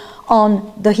wall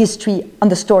on the history, on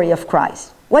the story of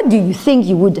Christ. What do you think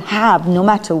you would have no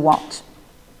matter what?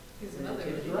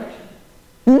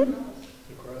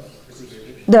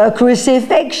 The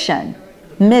crucifixion,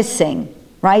 missing,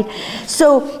 right?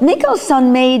 So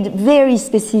Michelson made very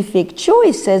specific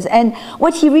choices, and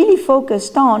what he really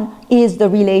focused on is the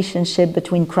relationship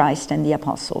between Christ and the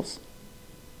apostles.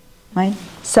 Right?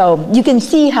 So you can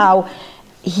see how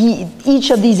each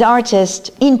of these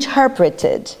artists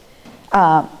interpreted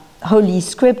Holy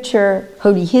Scripture,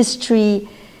 Holy History,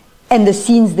 and the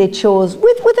scenes they chose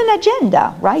with an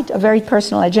agenda, right? A very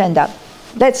personal agenda.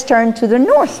 Let's turn to the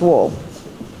north wall.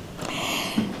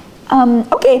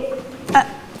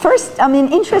 First,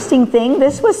 interesting thing,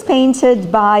 this was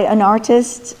painted by an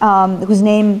artist whose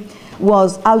name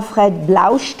was Alfred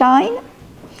Blaustein.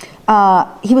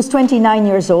 He was 29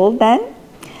 years old then,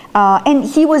 and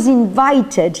he was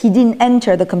invited. He didn't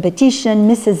enter the competition.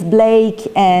 Mrs. Blake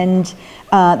and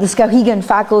the Skowhegan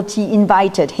faculty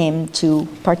invited him to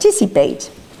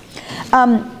participate.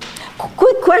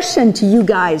 Quick question to you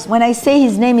guys. When I say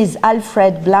his name is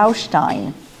Alfred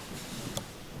Blaustein,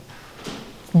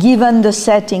 given the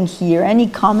setting here, any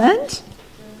comment?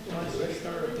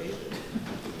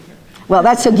 Well,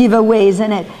 that's a giveaway,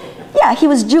 isn't it? Yeah, he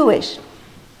was Jewish.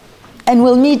 And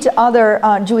we'll meet other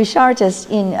Jewish artists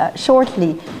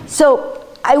shortly. So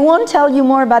I won't tell you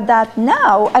more about that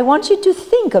now. I want you to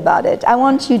think about it. I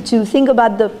want you to think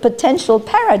about the potential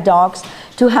paradox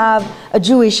to have a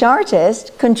Jewish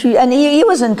artist, and he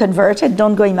wasn't converted,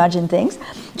 don't go imagine things,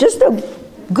 just a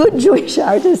good Jewish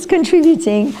artist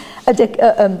contributing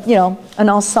an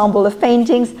ensemble of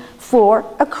paintings for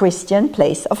a Christian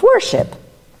place of worship.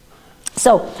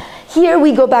 So here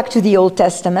we go back to the Old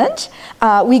Testament.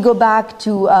 We go back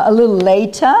to a little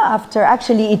later, after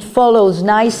actually it follows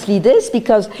nicely this,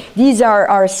 because these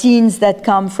are scenes that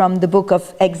come from the book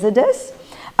of Exodus.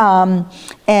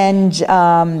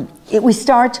 We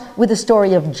start with the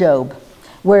story of Job,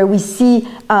 where we see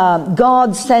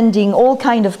God sending all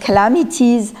kind of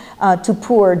calamities to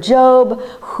poor Job,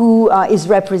 who is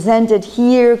represented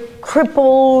here,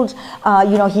 crippled.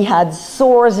 He had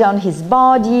sores on his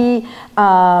body.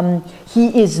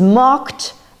 He is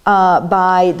mocked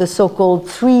by the so-called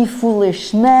 3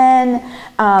 foolish men.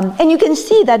 And you can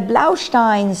see that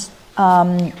Blaustein's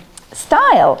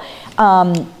style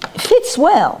fits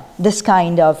well this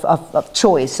kind of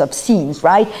choice of scenes,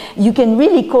 right? You can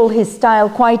really call his style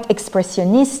quite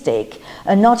expressionistic.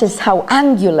 Notice how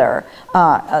angular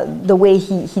the way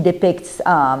he depicts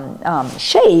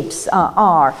shapes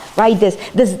are, right?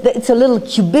 It's a little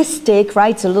cubistic,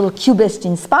 right? It's a little cubist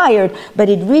inspired, but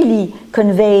it really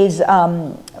conveys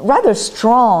rather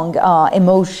strong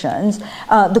emotions.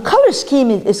 The color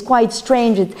scheme is quite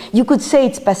strange. You could say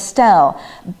it's pastel,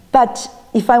 But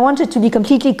if I wanted to be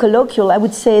completely colloquial, I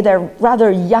would say they're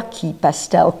rather yucky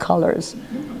pastel colors.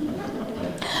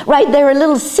 Right, they're a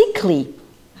little sickly.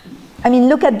 I mean,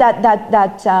 look at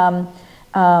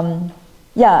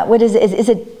yeah, what is it? Is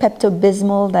it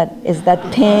Pepto-Bismol? Is that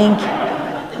pink?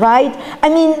 Right? I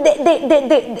mean,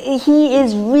 he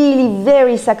is really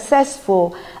very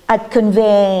successful at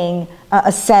conveying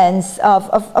a sense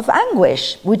of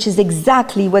anguish, which is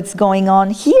exactly what's going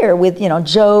on here with, you know,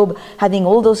 Job having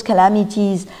all those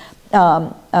calamities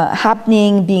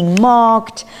happening, being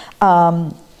mocked.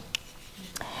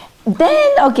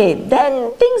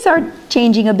 Then things are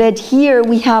changing a bit. Here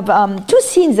we have two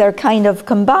scenes that are kind of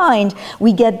combined.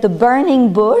 We get the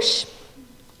burning bush,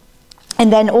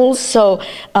 and then also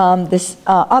this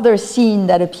other scene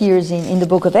that appears in the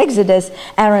book of Exodus,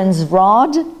 Aaron's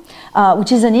rod,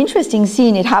 which is an interesting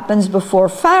scene. It happens before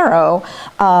Pharaoh.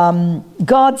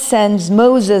 God sends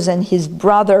Moses and his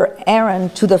brother Aaron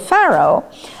to the Pharaoh,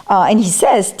 and he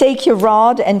says, take your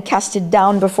rod and cast it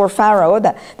down before Pharaoh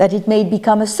that it may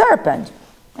become a serpent.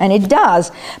 And it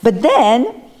does. But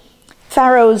then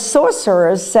Pharaoh's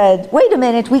sorcerers said, wait a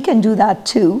minute, we can do that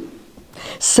too.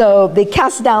 So they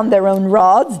cast down their own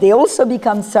rods. They also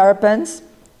become serpents.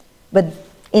 But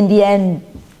in the end,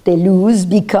 they lose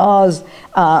because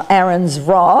Aaron's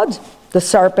rod, the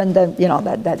serpent that, you know,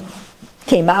 that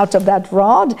came out of that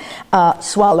rod,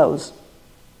 swallows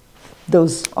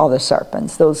those other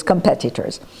serpents, those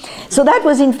competitors. So that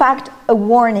was in fact a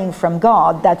warning from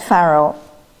God that Pharaoh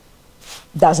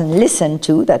doesn't listen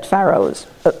to, that Pharaoh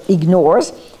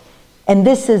ignores. And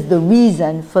this is the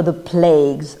reason for the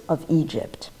plagues of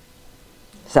Egypt.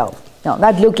 So, no,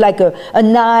 that looked like a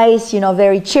nice, you know,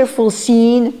 very cheerful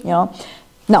scene, you know.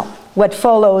 No, what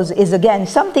follows is again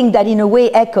something that in a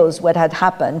way echoes what had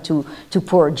happened to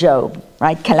poor Job,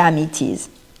 right? Calamities,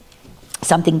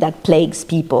 something that plagues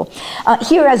people.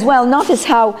 Here as well, notice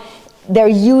how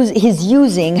he's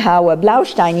using, how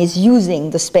Blaustein is using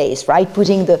the space, right?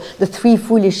 Putting the three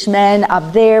foolish men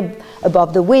up there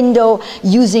above the window,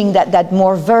 using that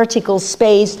more vertical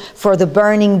space for the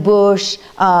burning bush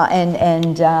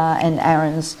and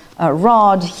Aaron's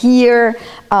rod here.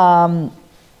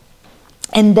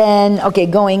 And then, okay,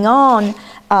 going on,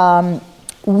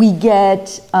 we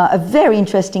get a very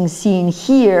interesting scene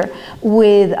here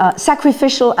with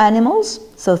sacrificial animals,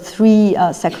 so 3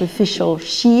 sacrificial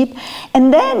sheep.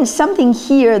 And then something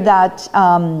here that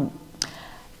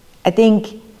I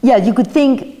think, yeah, you could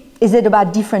think, is it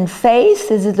about different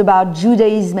faiths? Is it about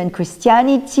Judaism and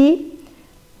Christianity?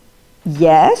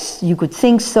 Yes, you could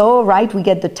think so, right? We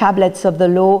get the tablets of the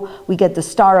law, we get the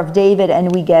Star of David,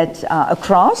 and we get a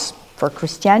cross for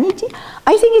Christianity.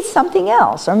 I think it's something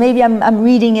else, or maybe I'm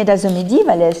reading it as a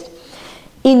medievalist.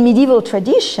 In medieval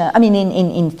tradition, I mean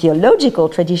in theological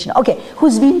tradition, okay,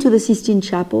 who's been to the Sistine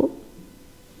Chapel?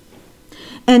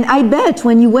 And I bet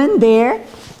when you went there,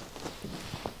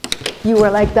 you were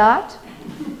like that.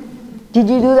 Did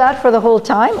you do that for the whole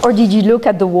time, or did you look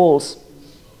at the walls?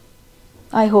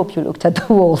 I hope you looked at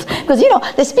the walls, because you know,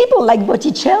 there's people like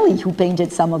Botticelli who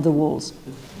painted some of the walls.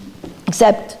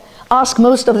 Except, ask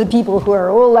most of the people who are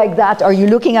all like that, are you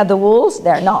looking at the walls?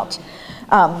 They're not.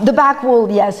 The back wall,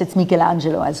 yes, it's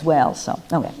Michelangelo as well, so,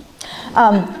 okay.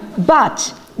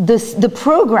 But the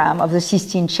program of the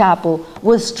Sistine Chapel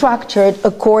was structured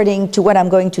according to what I'm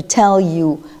going to tell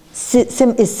you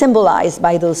is symbolized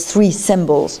by those 3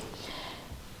 symbols.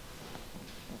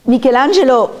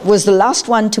 Michelangelo was the last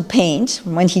one to paint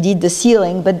when he did the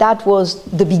ceiling, but that was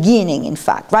the beginning, in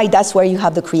fact, right? That's where you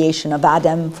have the creation of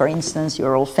Adam, for instance.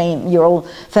 You're all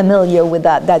familiar with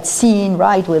that scene,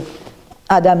 right? With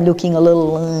Adam looking a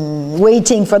little,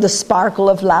 waiting for the sparkle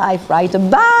of life, right?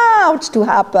 About to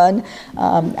happen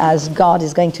as God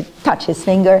is going to touch his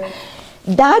finger.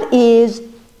 That is,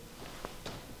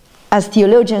 as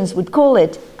theologians would call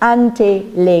it, ante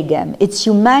legem. It's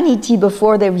humanity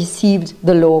before they received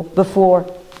the law, before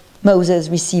Moses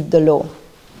received the law.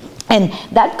 And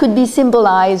that could be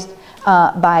symbolized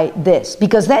by this,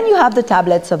 because then you have the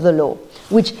tablets of the law,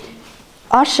 which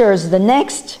ushers the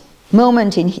next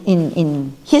moment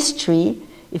in history,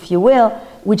 if you will,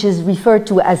 which is referred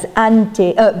to as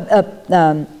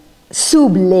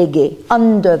sub lege,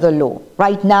 under the law.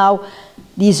 Right now,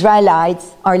 the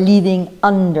Israelites are living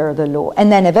under the law. And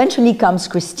then eventually comes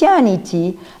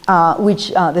Christianity, which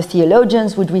the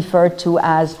theologians would refer to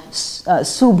as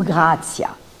sub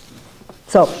gratia.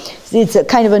 So it's a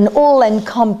kind of an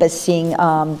all-encompassing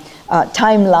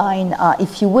timeline,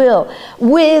 if you will,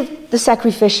 with the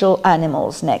sacrificial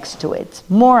animals next to it.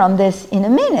 More on this in a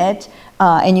minute,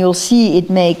 and you'll see it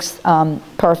makes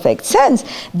perfect sense,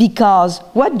 because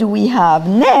what do we have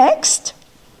next?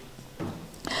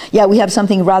 yeah, we have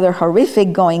something rather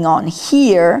horrific going on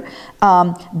here,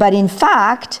 but in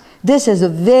fact, this is a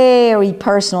very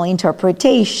personal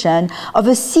interpretation of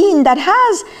a scene that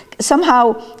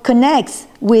somehow connects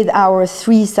with our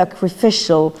 3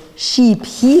 sacrificial sheep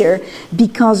here,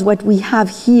 because what we have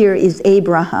here is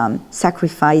Abraham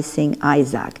sacrificing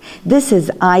Isaac. This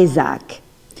is Isaac,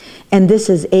 and this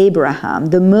is Abraham,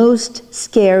 the most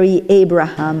scary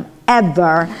Abraham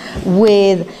ever,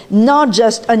 with not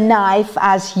just a knife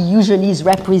as he usually is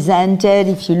represented,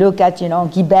 if you look at,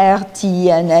 Ghiberti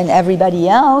and everybody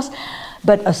else,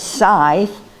 but a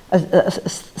scythe,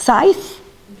 scythe,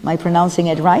 am I pronouncing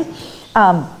it right?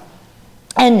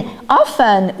 And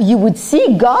often you would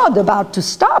see God about to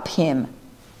stop him,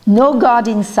 no God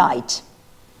in sight.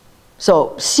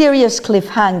 So serious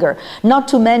cliffhanger, not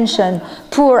to mention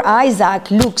poor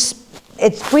Isaac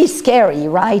it's pretty scary,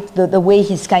 right? The way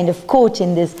he's kind of caught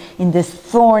in this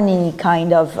thorny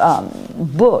kind of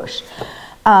bush.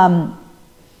 And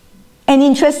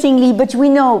interestingly, but we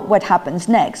know what happens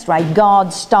next, right?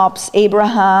 God stops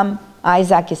Abraham,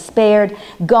 Isaac is spared.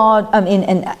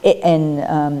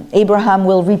 Abraham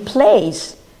will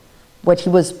replace what he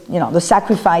was, the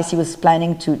sacrifice he was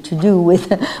planning to do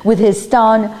with his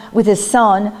son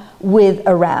with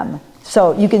a ram.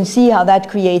 So you can see how that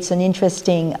creates an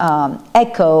interesting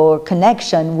echo or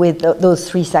connection with those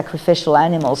 3 sacrificial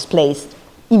animals placed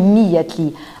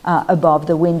immediately above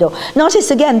the window.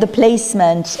 Notice again the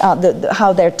placement,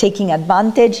 how they're taking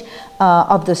advantage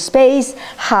of the space,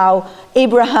 how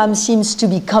Abraham seems to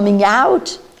be coming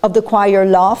out of the choir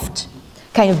loft,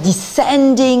 kind of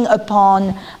descending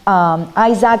upon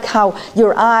Isaac, how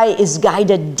your eye is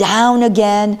guided down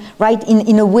again, right?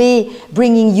 In a way,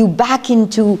 bringing you back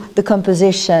into the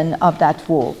composition of that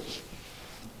wall.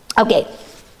 Okay.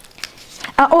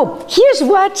 Here's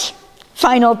what,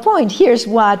 final point, here's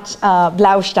what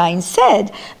Blaustein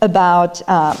said about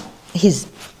his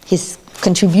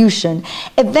contribution.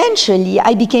 Eventually,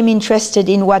 I became interested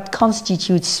in what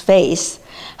constitutes faith,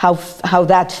 how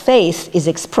that faith is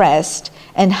expressed,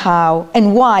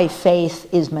 and why faith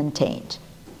is maintained.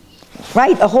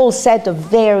 Right? A whole set of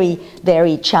very,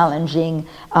 very challenging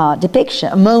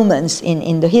moments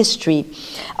in the history.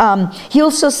 He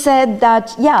also said that,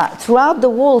 throughout the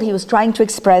wall he was trying to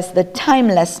express the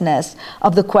timelessness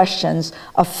of the questions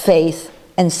of faith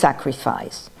and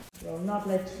sacrifice. I will not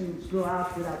let you go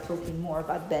out without talking more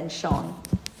about Ben Shon.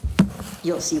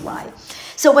 You'll see why.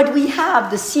 So what we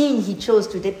have, the scene he chose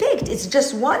to depict, it's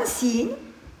just one scene,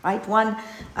 right?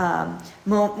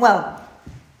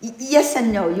 Yes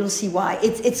and no, you'll see why.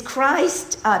 It's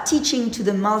Christ teaching to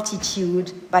the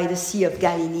multitude by the Sea of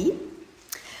Galilee.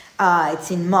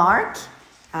 It's in Mark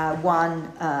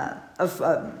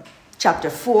chapter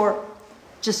 4,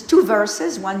 just 2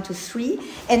 verses, 1 to 3.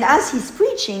 And as he's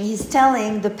preaching, he's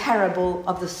telling the parable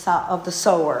of the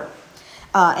sower.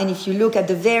 And if you look at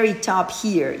the very top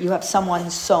here, you have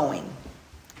someone sowing,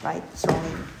 right?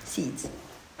 Sowing seeds.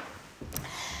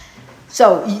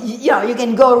 So, you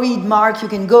can go read Mark, you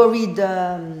can go read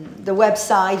the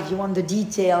website if you want the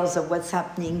details of what's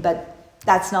happening, but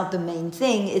that's not the main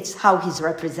thing. It's how he's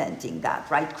representing that,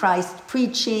 right? Christ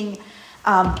preaching.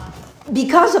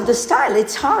 Because of the style,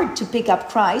 it's hard to pick up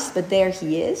Christ, but there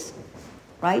he is,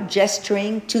 right?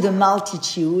 Gesturing to the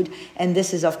multitude. And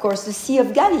this is, of course, the Sea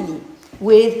of Galilee,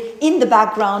 with, in the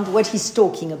background, what he's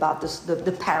talking about,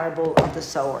 the parable of the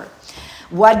sower.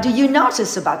 What do you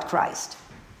notice about Christ?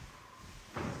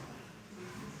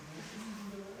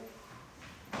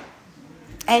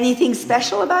 Anything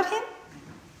special about him?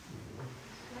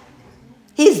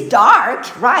 He's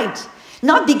dark, right?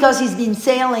 Not because he's been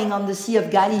sailing on the Sea of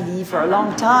Galilee for a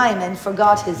long time and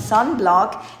forgot his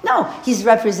sunblock. No, he's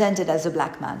represented as a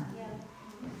black man.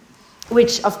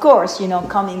 Which, of course,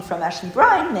 coming from Ashley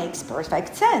Bryan makes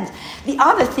perfect sense. The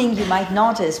other thing you might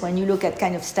notice when you look at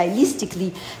kind of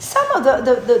stylistically, some of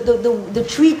the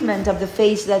treatment of the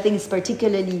face that I think is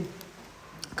particularly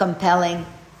compelling.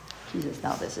 Jesus,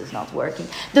 now this is not working.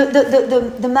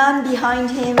 The man behind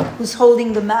him who's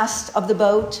holding the mast of the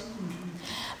boat,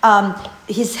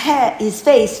 his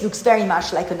face looks very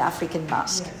much like an African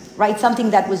mask, yes. Right? Something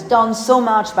that was done so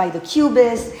much by the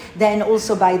Cubists, then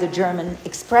also by the German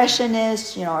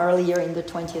Expressionists, earlier in the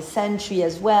 20th century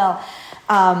as well.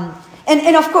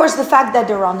 And of course, the fact that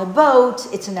they're on a boat,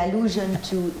 it's an allusion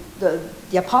to the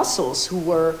apostles who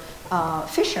were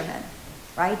fishermen.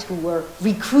 Right,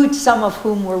 some of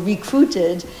whom were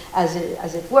recruited, as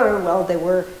it were, while they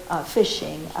were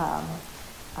fishing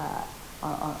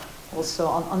also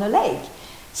on a lake.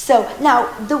 So now,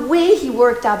 the way he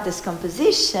worked out this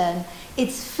composition,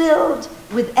 it's filled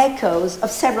with echoes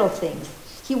of several things.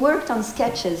 He worked on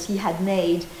sketches he had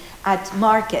made at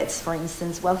markets, for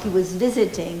instance, while he was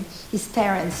visiting his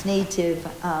parents' native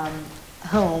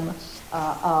home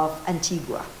of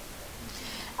Antigua,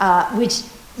 which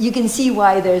you can see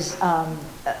why there's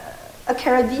a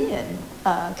Caribbean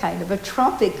kind of a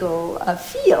tropical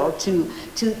feel to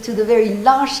the very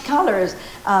lush colors.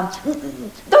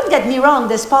 Don't get me wrong,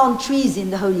 there's palm trees in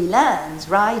the Holy Lands,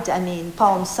 right? I mean,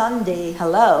 Palm Sunday,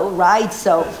 hello, right?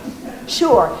 So,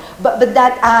 sure, but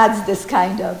that adds this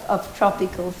kind of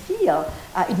tropical feel.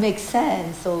 It makes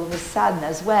sense all of a sudden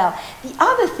as well. The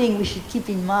other thing we should keep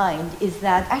in mind is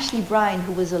that Ashley Bryan,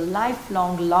 who was a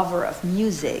lifelong lover of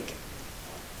music,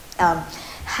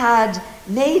 had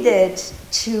made it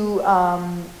to,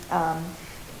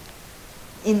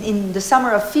 in the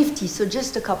summer of 50, so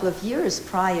just a couple of years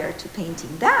prior to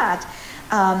painting that,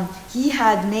 he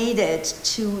had made it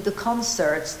to the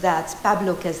concerts that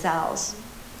Pablo Casals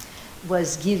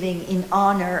was giving in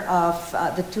honor of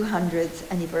the 200th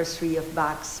anniversary of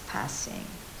Bach's passing.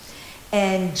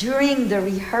 And during the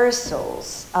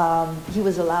rehearsals, he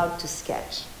was allowed to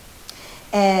sketch.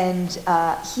 And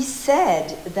he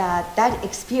said that that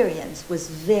experience was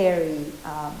very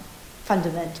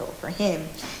fundamental for him.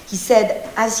 He said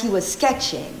as he was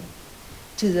sketching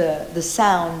to the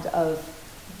sound of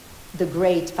the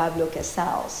great Pablo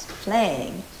Casals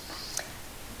playing,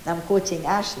 I'm quoting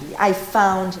Ashley, I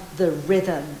found the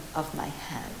rhythm of my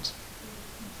hand.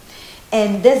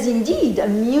 And there's indeed a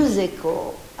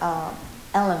musical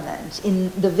element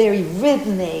in the very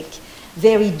rhythmic,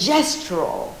 very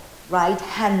gestural, right,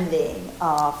 handling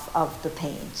of the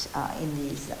paint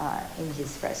in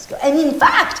his fresco. And in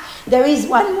fact, there is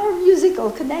one more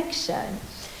musical connection.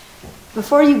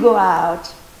 Before you go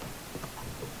out,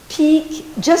 peek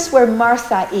just where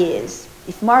Martha is.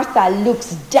 If Martha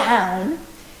looks down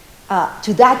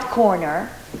to that corner,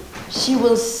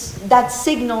 that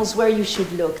signals where you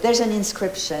should look. There's an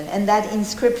inscription, and that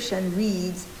inscription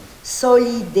reads,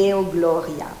 Soli Deo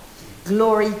Gloria.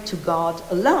 Glory to God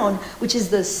alone, which is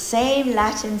the same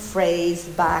Latin phrase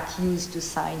Bach used to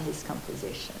sign his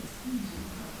compositions.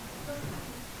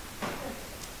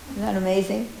 Isn't that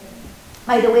amazing?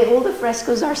 By the way, all the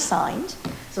frescoes are signed.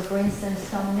 So for instance,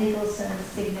 Tom Nicholson's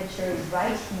signature is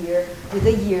right here with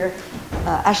a year.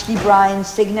 Ashley Bryan's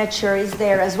signature is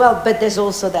there as well, but there's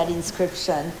also that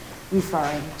inscription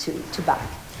referring to Bach.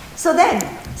 So then,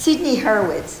 Sidney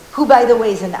Hurwitz, who by the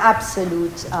way is an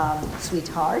absolute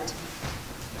sweetheart,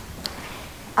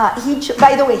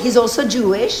 by the way, he's also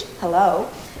Jewish. Hello.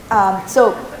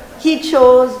 So he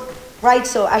chose, right?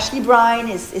 So Ashley Bryan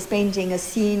is painting a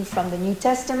scene from the New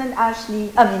Testament.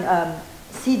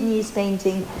 Sidney is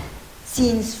painting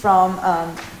scenes from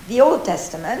the Old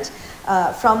Testament,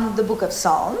 from the Book of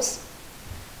Psalms.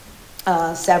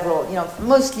 Several,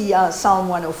 mostly Psalm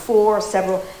 104.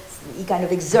 He kind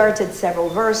of exerted several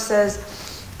verses.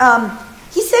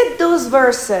 He said those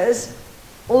verses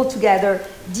altogether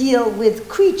deal with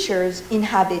creatures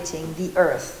inhabiting the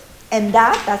earth. And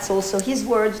that's also his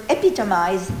words,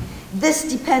 epitomize this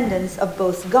dependence of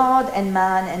both God and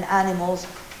man and animals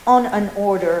on an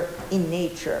order in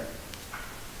nature.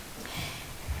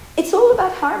 It's all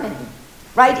about harmony,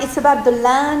 right? It's about the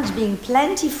land being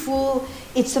plentiful.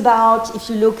 It's about, if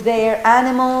you look there,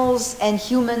 animals and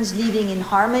humans living in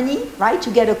harmony, right?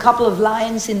 You get a couple of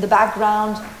lions in the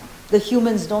background. The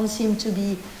humans don't seem to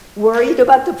be worried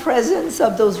about the presence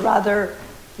of those rather,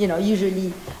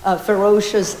 usually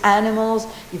ferocious animals.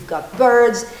 You've got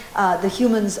birds. The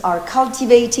humans are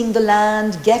cultivating the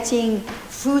land, getting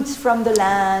fruits from the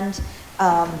land.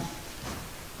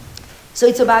 So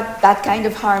it's about that kind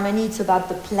of harmony. It's about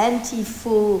the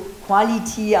plentiful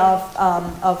quality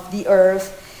of the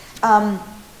earth.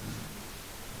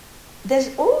 There's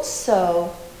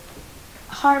also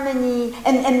harmony,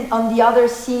 and on the other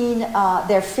scene,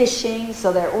 they're fishing,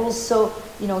 so they're also,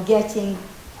 getting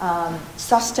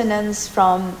sustenance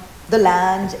from the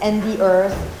land and the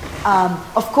earth.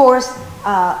 Of course,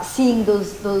 seeing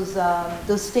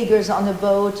those figures on a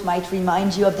boat might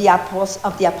remind you of the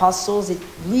apostles. It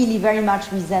really very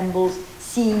much resembles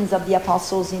scenes of the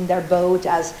apostles in their boat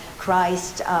as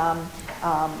Christ,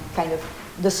 kind of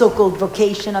the so-called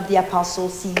vocation of the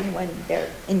apostles scene when they're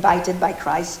invited by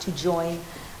Christ to join,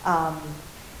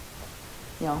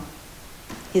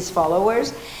 his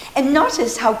followers. And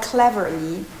notice how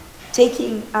cleverly,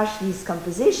 taking Ashley's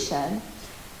composition,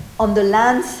 on the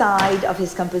land side of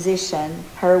his composition,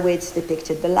 Hurwitz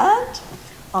depicted the land.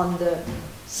 On the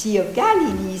Sea of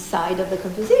Galilee side of the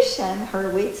composition,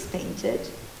 Hurwitz painted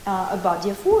a body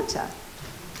of water.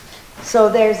 So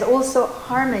there's also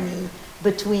harmony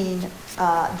between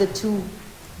the two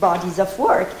bodies of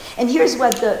work. And here's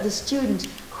what the student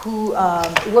who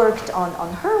worked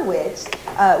on Hurwitz,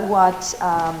 what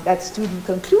that student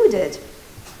concluded.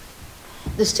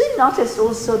 The student noticed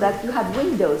also that you had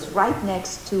windows right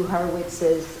next to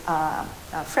Hurwitz's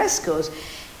frescoes.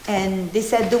 And they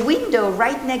said the window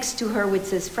right next to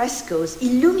Hurwitz's frescoes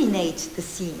illuminates the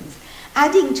scenes,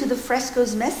 adding to the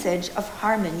fresco's message of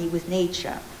harmony with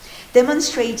nature,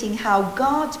 demonstrating how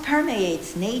God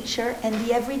permeates nature and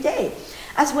the everyday,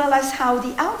 as well as how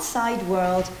the outside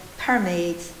world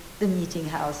permeates the meeting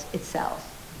house itself.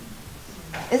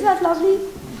 Isn't that lovely?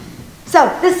 So,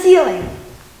 the ceiling.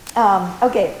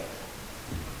 Okay.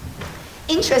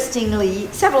 Interestingly,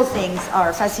 several things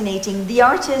are fascinating. The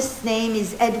artist's name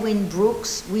is Edwin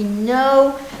Brooks. We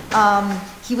know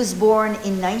he was born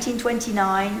in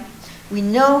 1929. We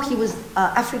know he was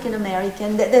African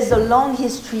American. There's a long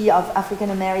history of African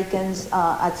Americans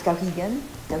at Skowhegan.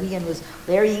 Skowhegan was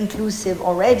very inclusive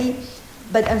already,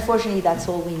 but unfortunately that's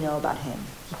all we know about him.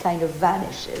 He kind of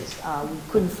vanishes. We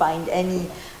couldn't find any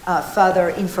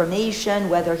further information,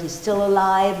 whether he's still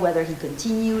alive, whether he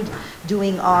continued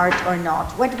doing art or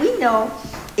not. What we know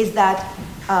is that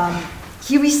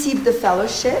he received the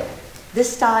fellowship.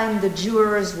 This time the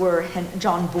jurors were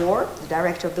John Bohr, the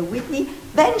director of the Whitney,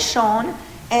 Ben Shawn,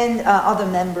 and other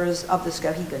members of the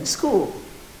Skowhegan School.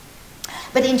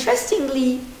 But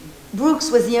interestingly,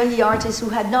 Brooks was the only artist who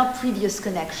had no previous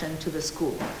connection to the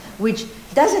school, which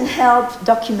doesn't help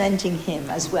documenting him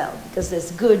as well, because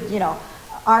there's good,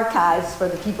 archives for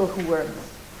the people who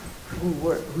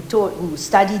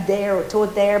studied there or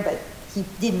taught there, but he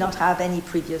did not have any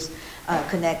previous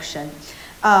connection.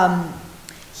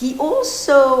 He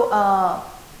also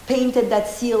painted that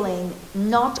ceiling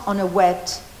not on a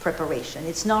wet preparation.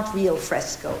 It's not real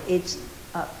fresco. It's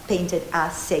painted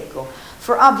as secco.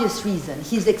 For obvious reason,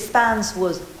 his expanse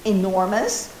was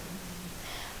enormous.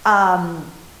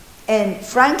 And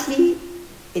frankly,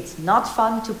 it's not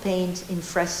fun to paint in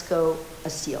fresco a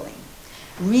ceiling.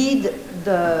 Read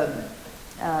the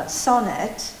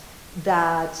sonnet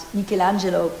that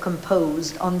Michelangelo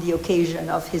composed on the occasion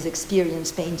of his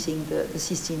experience painting the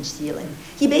Sistine ceiling.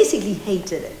 He basically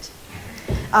hated it.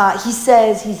 He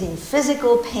says he's in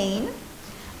physical pain.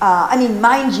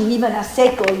 Mind you, even as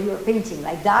secco, you're painting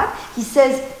like that. He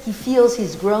says he feels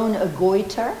he's grown a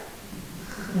goiter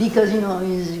because,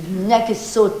 his neck is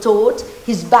so taut.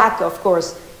 His back, of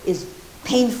course, is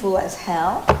painful as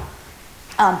hell.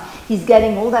 He's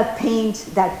getting all that paint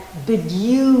that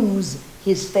bedews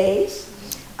his face.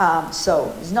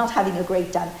 So he's not having a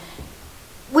great time.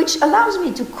 Which allows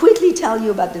me to quickly tell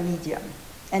you about the medium.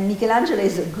 And Michelangelo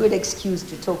is a good excuse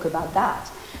to talk about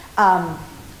that.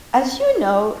 As you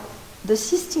know, the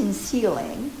Sistine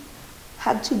ceiling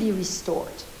had to be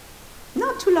restored.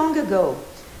 Not too long ago,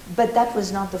 but that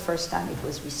was not the first time it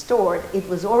was restored. It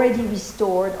was already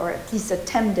restored, or at least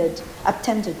attempted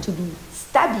to be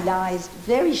stabilized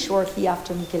very shortly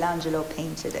after Michelangelo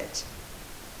painted it.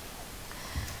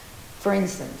 For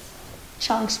instance,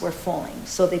 chunks were falling,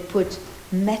 so they put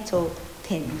metal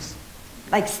pins,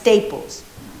 like staples.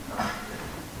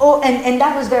 Oh, and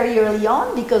that was very early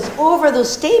on, because over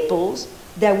those staples,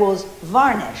 there was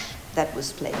varnish that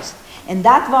was placed. And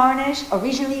that varnish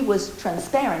originally was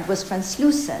transparent, was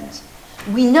translucent.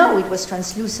 We know it was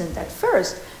translucent at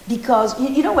first, because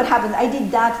you know what happened? I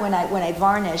did that when I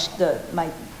varnished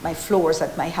my floors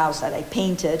at my house that I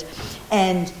painted.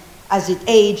 And as it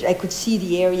aged, I could see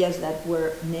the areas that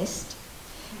were missed.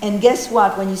 And guess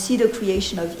what? When you see the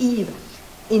creation of Eve,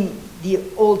 in the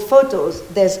old photos,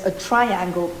 there's a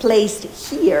triangle placed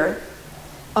here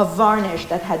of varnish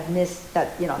that had missed,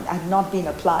 that had not been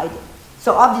applied.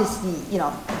 So obviously,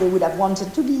 they would have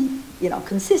wanted to be,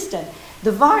 consistent.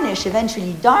 The varnish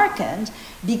eventually darkened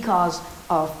because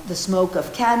of the smoke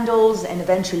of candles, and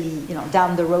eventually,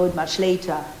 down the road, much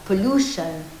later,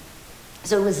 pollution.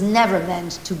 So it was never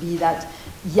meant to be that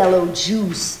yellow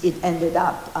juice it ended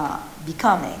up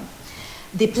becoming.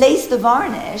 They placed the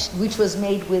varnish, which was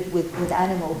made with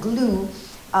animal glue.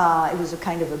 It was a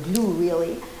kind of a glue,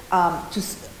 really, to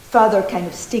further kind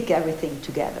of stick everything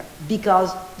together,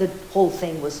 because the whole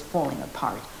thing was falling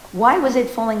apart. Why was it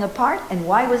falling apart? And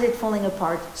why was it falling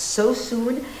apart so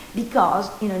soon? Because,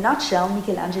 in a nutshell,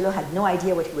 Michelangelo had no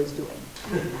idea what he was doing.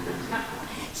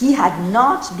 He had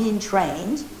not been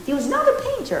trained. He was not a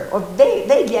painter, or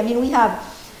vaguely. We have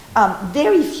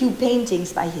very few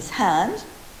paintings by his hand.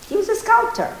 He was a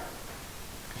sculptor.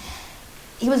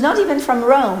 He was not even from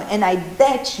Rome, and I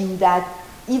bet you that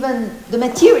even the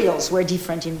materials were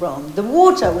different in Rome. The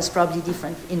water was probably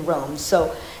different in Rome.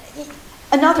 So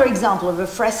another example of a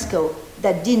fresco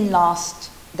that didn't last,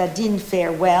 that didn't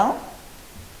fare well.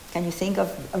 Can you think of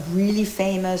a really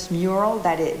famous mural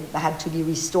that it had to be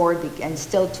restored and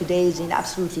still today is in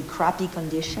absolutely crappy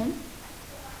condition?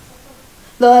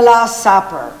 The Last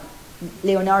Supper.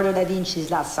 Leonardo da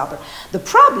Vinci's Last Supper. The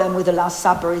problem with the Last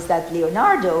Supper is that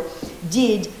Leonardo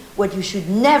did what you should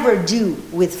never do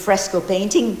with fresco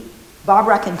painting.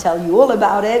 Barbara can tell you all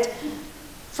about it.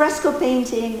 Fresco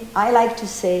painting, I like to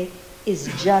say, is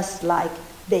just like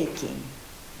baking.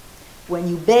 When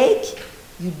you bake,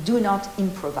 you do not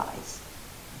improvise.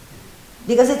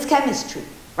 Because it's chemistry,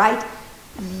 right?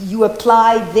 You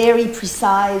apply very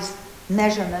precise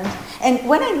measurement. And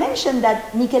when I mentioned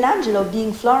that Michelangelo,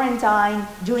 being Florentine,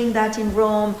 doing that in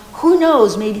Rome, who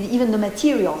knows, maybe even the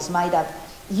materials might have,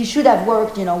 he should have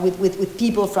worked, you know, with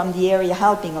people from the area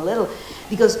helping a little.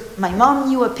 Because my mom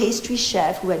knew a pastry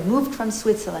chef who had moved from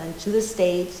Switzerland to the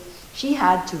States. She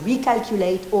had to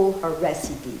recalculate all her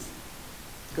recipes.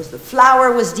 Because the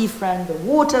flour was different, the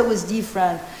water was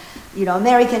different. You know,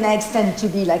 American eggs tend to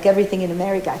be like everything in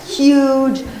America,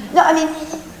 huge. No, I mean,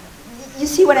 you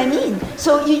see what I mean?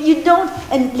 So you don't,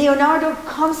 and Leonardo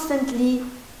constantly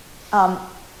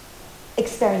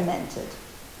experimented.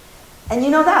 And you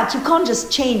know that, you can't just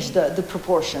change the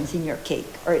proportions in your cake,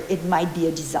 or it might be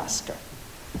a disaster.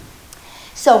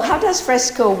 So how does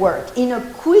fresco work? In a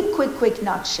quick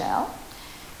nutshell,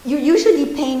 you're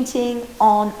usually painting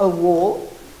on a wall,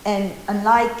 and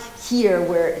unlike here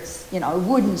where it's, you know, a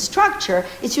wooden structure,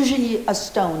 it's usually a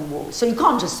stone wall. So you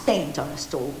can't just paint on a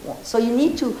stone wall. So you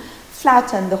need to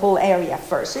flatten the whole area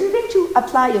first. So you're going to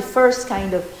apply a first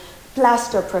kind of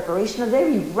plaster preparation, a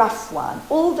very rough one.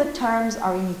 All the terms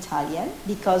are in Italian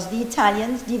because the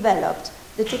Italians developed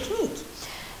the technique.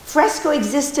 Fresco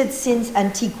existed since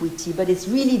antiquity, but it's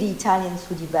really the Italians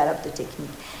who developed the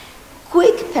technique.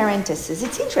 Quick parenthesis,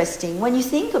 it's interesting when you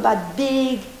think about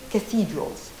big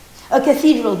cathedrals. A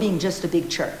cathedral being just a big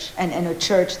church, and a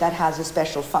church that has a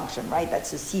special function, right?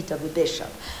 That's the seat of the bishop.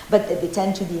 But they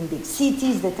tend to be in big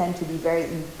cities, they tend to be very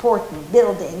important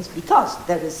buildings because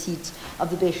they're the seat of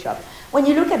the bishop. When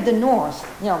you look at the north,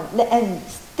 you know, and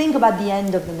think about the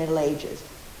end of the Middle Ages.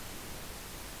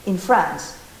 In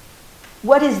France,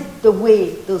 what is the way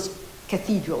those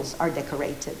cathedrals are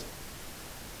decorated?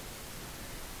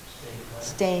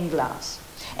 Stained glass.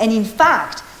 And in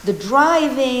fact, the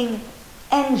driving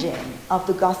engine of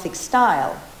the Gothic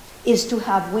style is to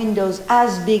have windows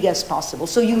as big as possible.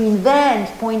 So you invent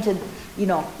pointed, you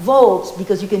know, vaults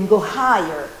because you can go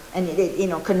higher, and it you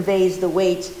know, conveys the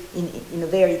weight in a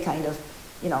very kind of,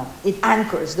 you know, it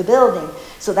anchors the building.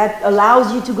 So that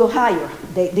allows you to go higher,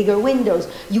 bigger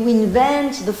windows. You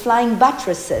invent the flying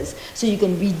buttresses so you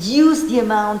can reduce the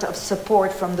amount of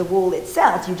support from the wall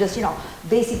itself. You just, you know,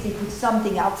 basically put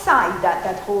something outside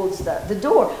that holds the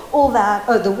door, all that,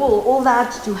 the wall, all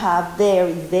that to have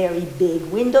very, very big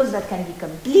windows that can be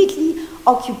completely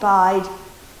occupied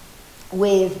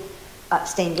with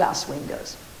stained glass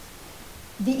windows.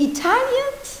 The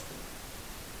Italians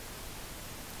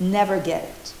never get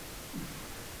it.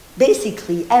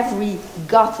 Basically, every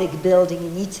Gothic building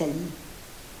in Italy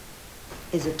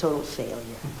is a total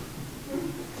failure.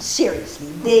 Seriously,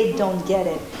 they don't get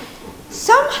it.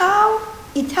 Somehow,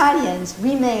 Italians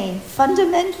remain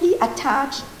fundamentally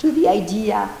attached to the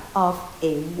idea of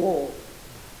a wall.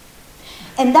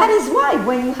 And that is why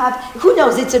when you have, who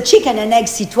knows, it's a chicken and egg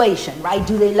situation, right?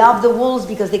 Do they love the walls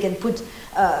because they can put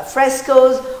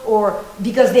frescoes, or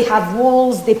because they have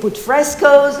walls, they put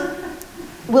frescoes?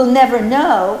 We'll never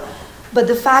know. But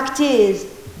the fact is,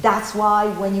 that's why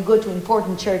when you go to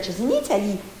important churches in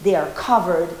Italy, they are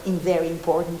covered in very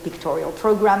important pictorial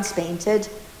programs painted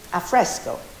a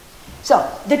fresco. So,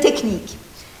 the technique.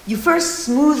 You first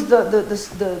smooth the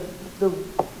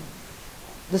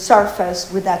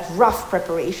surface with that rough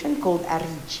preparation called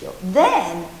arriccio.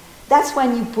 Then, that's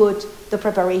when you put the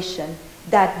preparation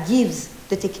that gives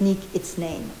the technique its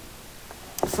name.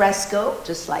 Fresco,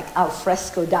 just like al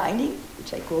fresco dining,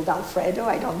 which I called Alfredo,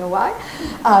 I don't know why.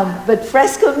 But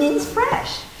fresco means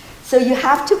fresh. So you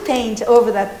have to paint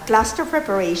over that plaster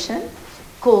preparation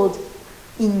called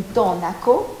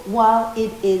intonaco while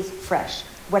it is fresh.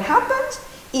 What happens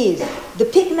is the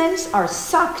pigments are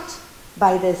sucked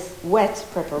by this wet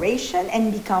preparation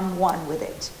and become one with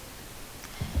it.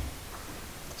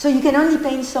 So you can only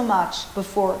paint so much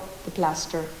before the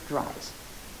plaster dries.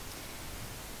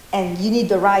 And you need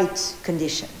the right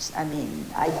conditions. I mean,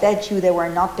 I bet you they were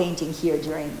not painting here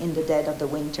in the dead of the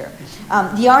winter.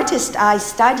 The artist I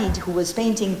studied, who was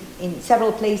painting in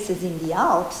several places in the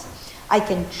Alps, I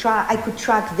could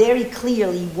track very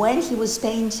clearly when he was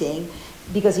painting,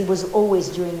 because it was always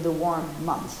during the warm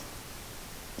months.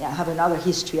 Yeah, I have another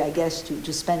history, I guess,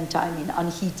 to spend time in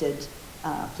unheated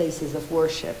places of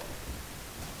worship.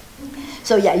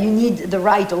 So yeah, you need the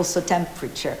right also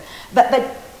temperature.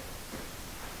 But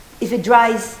if it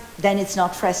dries, then it's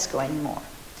not fresco anymore.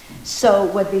 So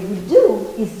what they will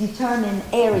do is determine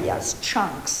areas,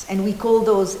 chunks, and we call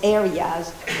those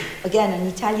areas, again, an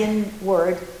Italian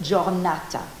word,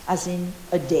 giornata, as in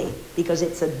a day, because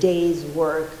it's a day's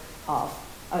worth of,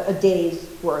 of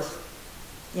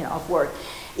work.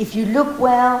 If you look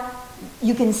well,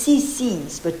 you can see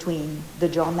scenes between the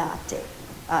giornate,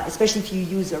 especially if you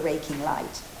use a raking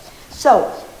light.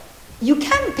 So you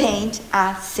can paint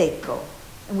a secco,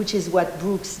 which is what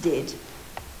Brooks did.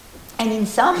 And in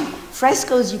some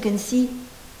frescoes, you can see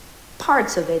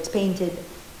parts of it painted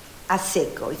a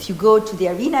secco. If you go to the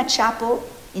Arena Chapel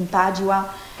in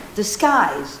Padua, the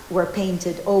skies were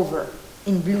painted over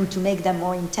in blue to make them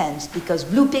more intense, because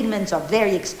blue pigments are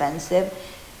very expensive.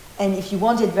 And if you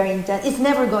want it very intense, it's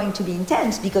never going to be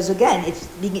intense, because again, it's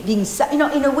being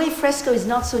in a way, fresco is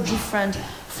not so different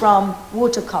from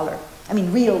watercolor. I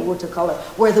mean, real watercolor,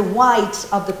 where the white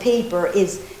of the paper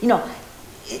is,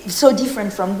 so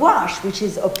different from gouache, which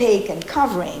is opaque and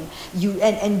covering.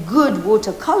 And good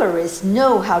watercolorists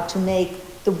know how to make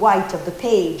the white of the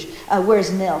page.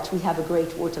 Where's Milt? We have a great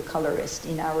watercolorist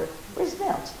in our. Where's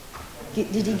Milt?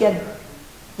 Did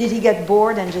he get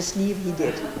bored and just leave? He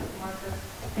did.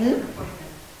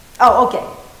 Oh, okay.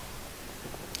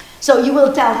 So you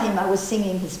will tell him I was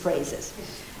singing his praises.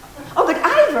 Oh, but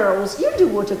Ivor, you do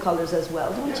watercolors as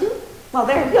well, don't you? Well,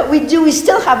 there you go. We do. We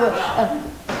still have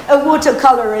a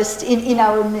watercolorist in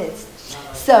our midst.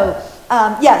 So,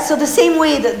 so the same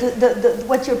way that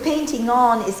what you're painting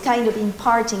on is kind of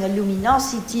imparting a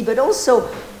luminosity, but also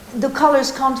the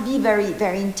colors can't be very,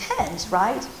 very intense,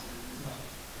 right?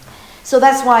 So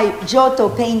that's why Giotto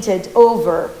painted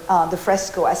over the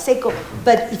fresco a secco.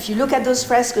 But if you look at those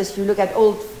frescoes, if you look at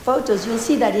old photos, you'll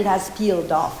see that it has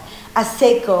peeled off. A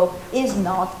secco is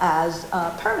not as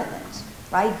permanent,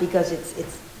 right? Because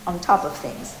it's on top of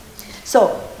things.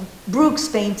 So Brooks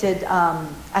painted a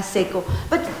secco.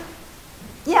 But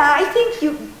yeah, I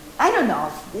think I don't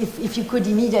know if you could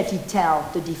immediately tell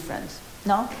the difference.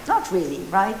 No, not really,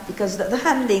 right? Because the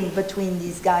handling between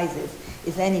these guys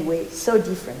is anyway so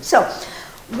different. So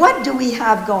what do we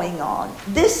have going on?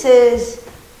 This is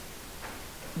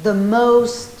the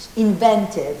most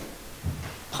inventive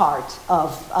part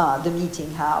of the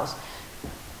meeting house.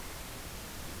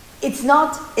 It's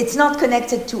not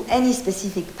connected to any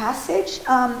specific passage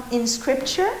in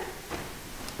scripture,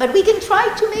 but we can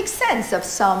try to make sense of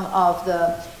some of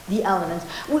the elements.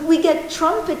 We get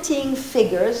trumpeting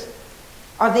figures.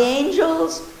 Are they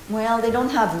angels? Well, they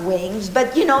don't have wings,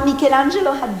 but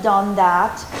Michelangelo had done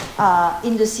that.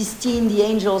 In the Sistine, the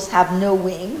angels have no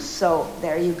wings, so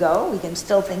there you go. We can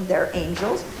still think they're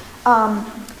angels.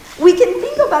 We can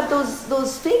think about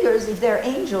those figures, if they're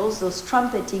angels, those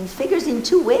trumpeting figures, in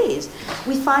two ways.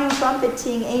 We find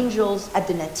trumpeting angels at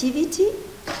the Nativity.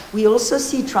 We also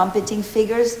see trumpeting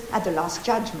figures at the Last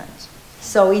Judgment.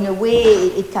 So in a way,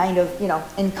 it kind of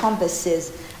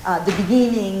encompasses the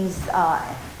beginning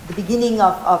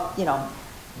of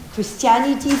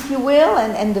Christianity, if you will,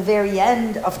 and the very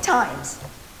end of times.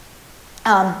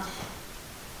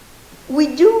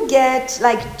 We do get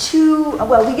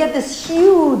we get this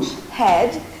huge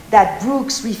head that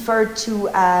Brooks referred to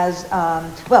as,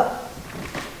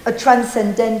 a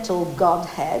transcendental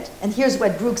Godhead. And here's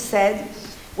what Brooks said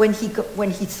when he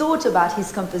thought about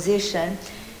his composition.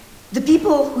 The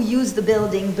people who used the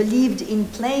building believed in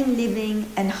plain living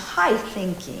and high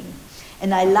thinking.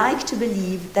 And I like to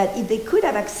believe that if they could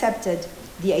have accepted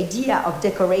the idea of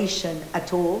decoration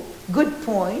at all, good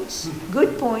point,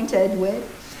 Edwin.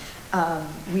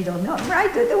 We don't know,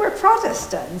 right? They were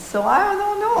Protestants, so I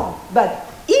don't know. But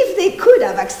if they could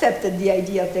have accepted the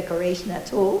idea of decoration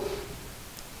at all,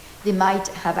 they might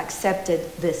have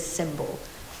accepted this symbol.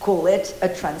 Call it a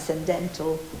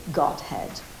transcendental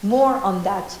Godhead. More on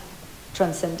that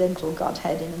transcendental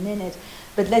Godhead in a minute,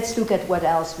 but let's look at what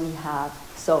else we have.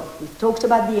 So we've talked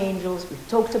about the angels, we've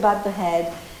talked about the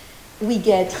head. We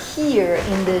get here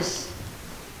in this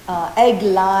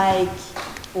egg-like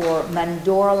or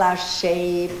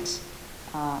mandorla-shaped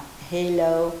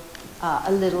halo,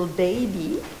 a little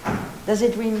baby. Does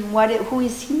it ring? Who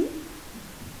is he?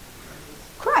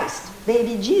 Christ,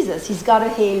 baby Jesus. He's got a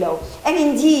halo. And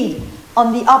indeed,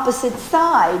 on the opposite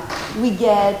side, we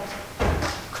get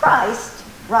Christ,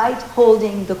 right,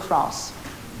 holding the cross.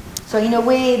 So in a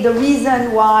way, the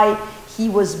reason why he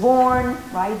was born,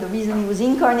 right, the reason he was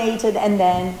incarnated, and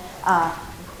then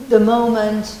the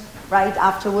moment, right,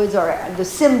 afterwards, or the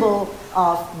symbol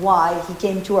of why he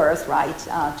came to earth, right,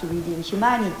 to redeem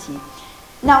humanity.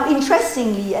 Now,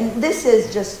 interestingly, and this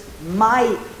is just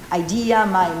my idea,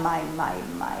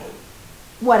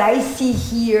 what I see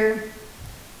here,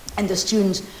 and the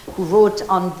student who wrote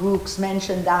on Brooks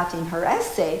mentioned that in her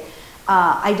essay.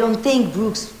 I don't think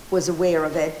Brooks was aware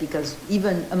of it, because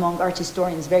even among art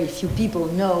historians, very few people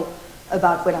know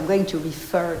about what I'm going to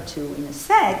refer to in a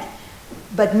sec.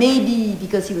 But maybe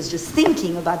because he was just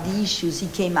thinking about the issues, he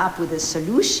came up with a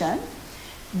solution.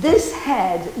 This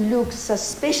head looks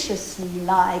suspiciously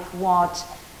like what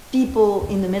people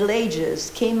in the Middle Ages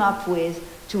came up with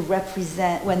to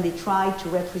represent, when they tried to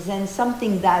represent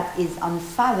something that is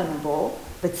unfathomable,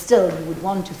 but still you would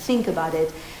want to think about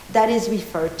it, that is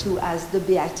referred to as the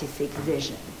beatific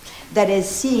vision. That is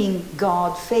seeing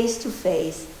God face to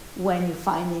face when you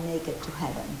finally make it to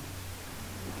heaven.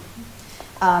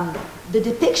 The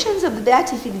depictions of the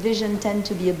beatific vision tend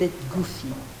to be a bit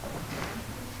goofy,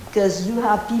 because you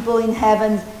have people in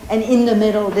heaven, and in the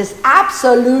middle, this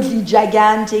absolutely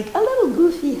gigantic, a little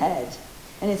goofy head.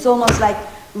 And it's almost like,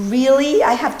 really?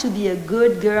 I have to be a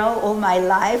good girl all my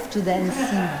life to then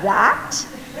see that?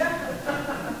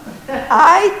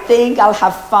 I think I'll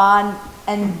have fun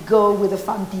and go with the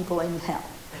fun people in hell.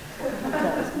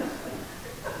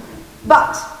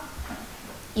 But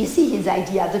you see his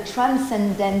idea, the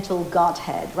transcendental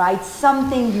Godhead, right?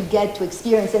 Something you get to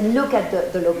experience, and look at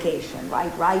the location,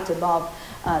 right above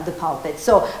the pulpit.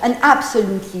 So an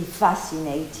absolutely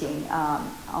fascinating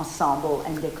ensemble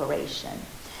and decoration.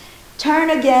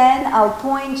 Turn again, I'll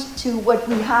point to what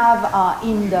we have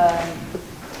in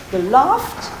the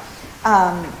loft.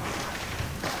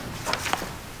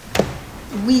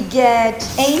 We get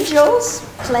angels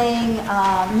playing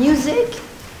music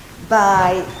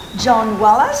by John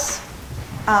Wallace.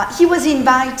 He was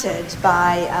invited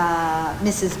by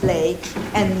Mrs. Blake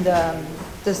and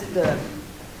the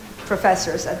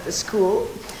professors at the school.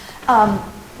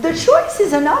 The choice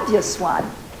is an obvious one.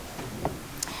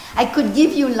 I could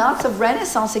give you lots of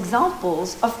Renaissance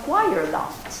examples of choir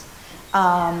lofts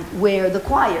where the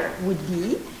choir would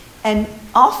be, and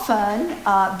often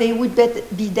they would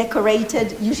be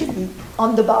decorated, usually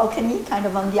on the balcony, kind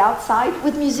of on the outside,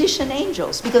 with musician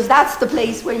angels, because that's the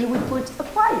place where you would put a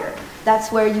choir.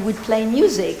 That's where you would play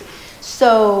music.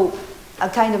 So a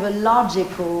kind of a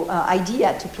logical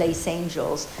idea to place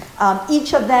angels.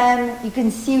 Each of them, you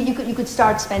can see, you could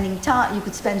start spending time, you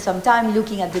could spend some time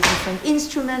looking at the different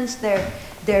instruments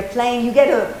they're playing. You get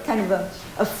a kind of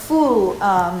a full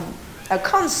a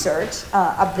concert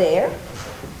up there.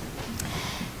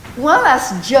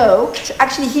 Wallace joked,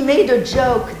 actually he made a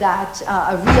joke that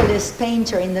a realist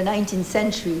painter in the 19th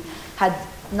century had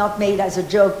not made as a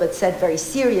joke, but said very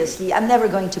seriously, I'm never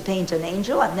going to paint an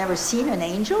angel. I've never seen an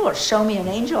angel, or show me an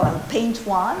angel, I'll paint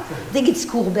one. I think it's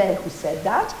Courbet who said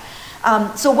that.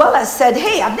 So Wallace said,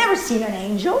 hey, I've never seen an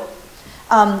angel.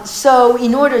 So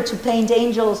in order to paint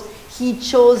angels, he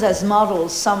chose as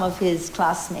models some of his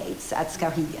classmates at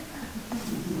Skowhegan.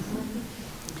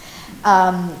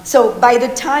 So by the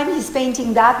time he's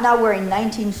painting that, now we're in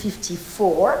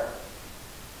 1954,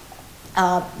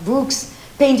 Brooks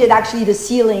painted actually the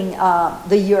ceiling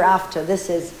the year after. This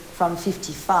is from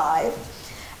 55.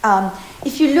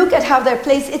 If you look at how they're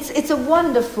placed, it's a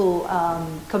wonderful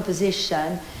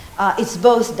composition. It's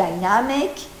both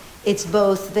dynamic, it's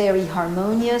both very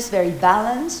harmonious, very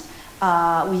balanced.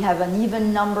 We have an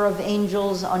even number of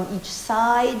angels on each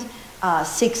side,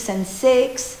 6 and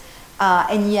 6,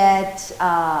 and yet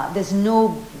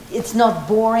it's not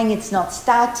boring, it's not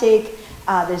static.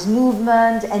 There's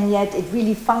movement, and yet it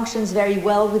really functions very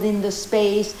well within the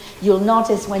space. You'll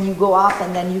notice when you go up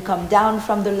and then you come down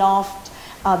from the loft,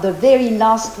 the very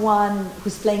last one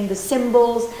who's playing the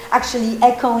cymbals, actually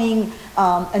echoing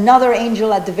another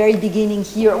angel at the very beginning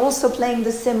here, also playing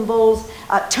the cymbals,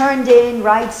 turned in,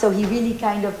 right? So he really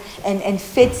kind of, and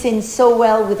fits in so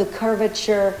well with the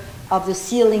curvature of the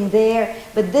ceiling there.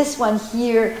 But this one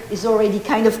here is already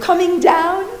kind of coming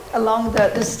down along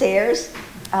the stairs.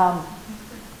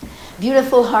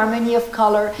 Beautiful harmony of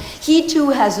color. He too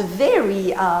has a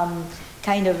very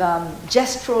kind of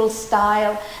gestural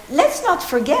style. Let's not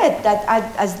forget that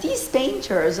as these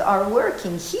painters are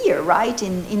working here, right,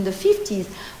 in the 50s,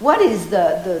 what is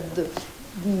the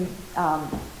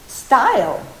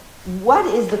style? What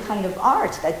is the kind of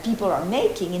art that people are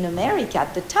making in America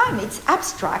at the time? It's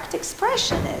abstract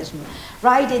expressionism,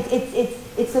 right?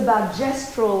 It's about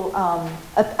gestural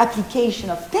application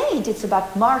of paint. It's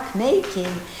about mark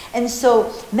making. And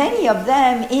so many of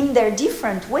them, in their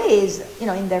different ways,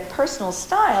 in their personal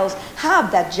styles, have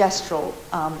that gestural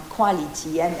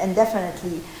quality. And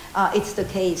definitely it's the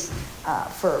case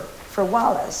for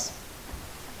Wallace.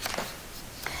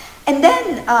 And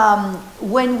then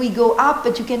when we go up,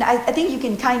 but you can, I think you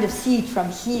can kind of see it from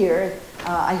here.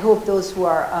 I hope those who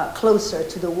are closer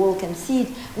to the wall can see it.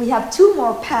 We have two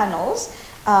more panels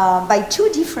by two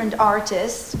different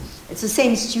artists. It's the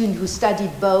same student who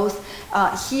studied both.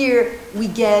 Here we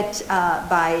get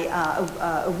by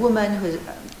a woman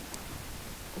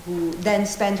who then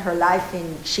spent her life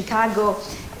in Chicago.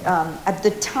 At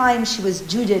the time she was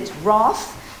Judith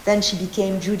Roth, then she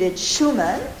became Judith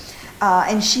Schumann,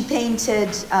 and she painted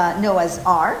Noah's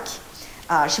Ark.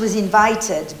 She was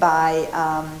invited by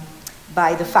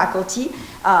the faculty.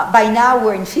 By now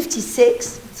we're in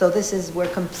 56, so we're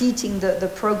completing the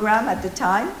program at the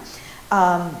time.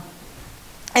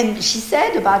 And she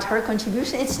said about her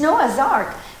contribution, it's Noah's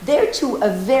Ark. There too, a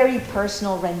very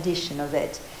personal rendition of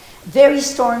it. Very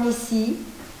stormy sea.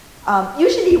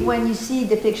 Usually when you see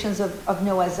depictions of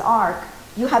Noah's Ark,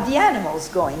 you have the animals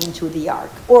going into the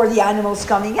ark, or the animals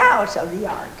coming out of the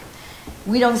ark.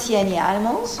 We don't see any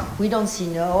animals. We don't see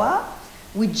Noah.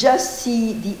 We just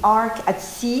see the ark at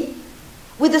sea.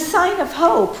 With a sign of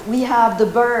hope, we have the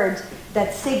bird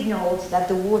that signaled that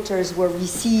the waters were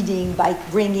receding by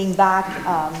bringing back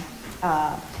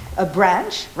a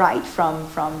branch, right, from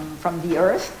the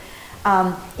earth.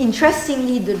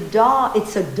 Interestingly,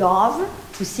 it's a dove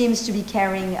who seems to be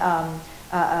carrying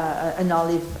an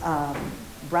olive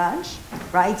branch,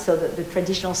 right? So the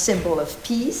traditional symbol of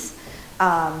peace.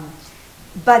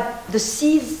 But the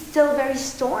sea is still very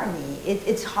stormy.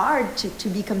 It's hard to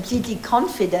be completely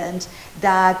confident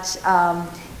that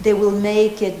they will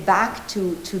make it back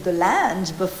to the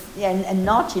land and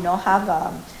not, have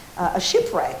a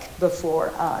shipwreck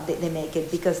before they make it,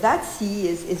 because that sea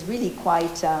is really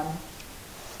quite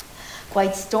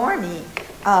stormy.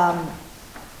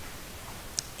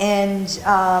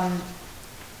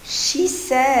 She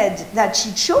said that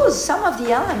she chose some of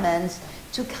the elements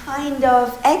to kind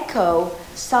of echo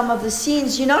some of the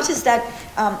scenes. You notice that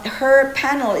her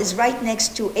panel is right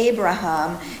next to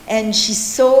Abraham, and she's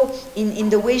so, in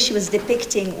the way she was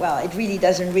depicting, well, it really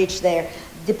doesn't reach there,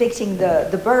 depicting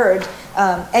the bird,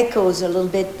 echoes a little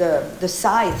bit the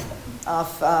scythe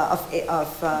of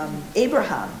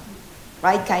Abraham,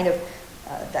 right? Kind of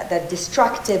that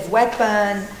destructive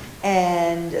weapon,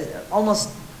 and almost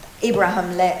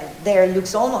Abraham there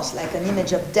looks almost like an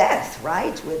image of death,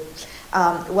 right? With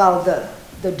while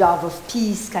the dove of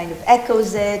peace kind of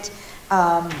echoes it.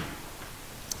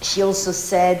 She also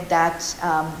said that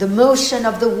the motion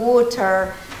of the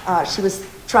water, she was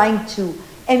trying to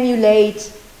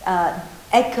emulate,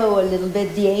 echo a little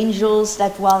bit the angels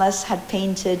that Wallace had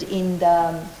painted in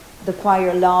the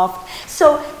choir loft.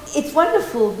 So it's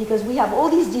wonderful because we have all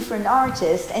these different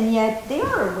artists, and yet they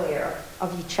are aware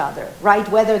of each other, right?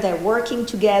 Whether they're working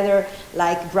together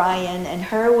like Brian and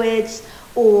Hurwitz,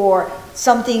 or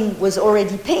something was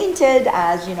already painted,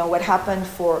 as what happened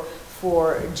for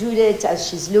Judith, as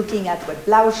she's looking at what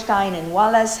Blaustein and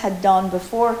Wallace had done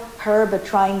before her, but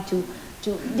trying to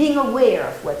being aware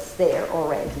of what's there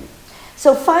already.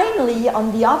 So finally,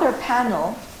 on the other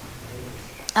panel,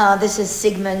 this is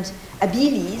Sigmund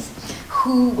Abilis,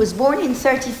 who was born in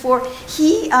 1934.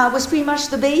 He was pretty much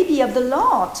the baby of the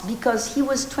lot, because he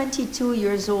was 22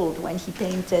 years old when he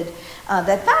painted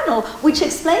that panel, which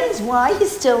explains why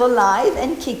he's still alive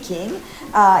and kicking.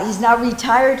 He's now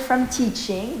retired from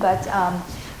teaching, but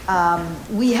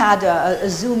we had a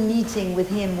Zoom meeting with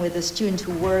him, with a student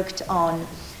who worked on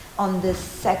this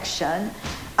section.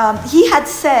 He had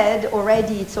said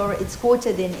already, it's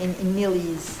quoted in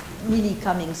Millie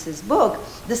Cummings's book,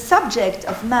 the subject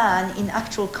of man in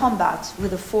actual combat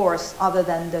with a force other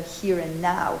than the here and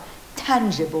now,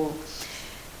 tangible,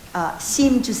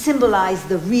 seemed to symbolize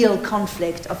the real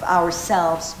conflict of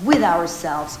ourselves with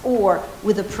ourselves, or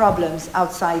with the problems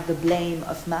outside the blame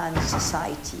of man's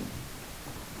society.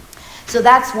 So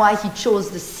that's why he chose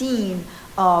the scene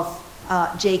of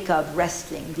Jacob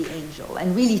wrestling the angel,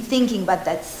 and really thinking about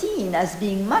that scene as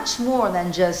being much more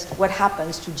than just what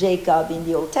happens to Jacob in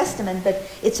the Old Testament, but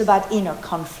it's about inner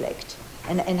conflict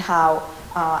and how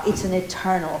it's an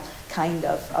eternal kind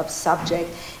of subject.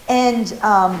 And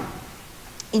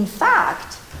in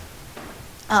fact,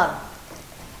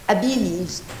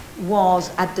 Abilis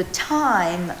was at the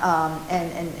time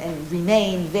and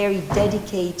remained very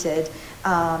dedicated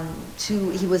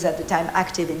he was at the time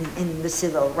active in the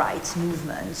civil rights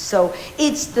movement. So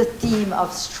it's the theme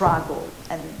of struggle,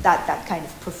 and that kind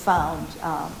of profound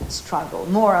struggle.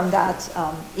 More on that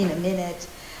in a minute.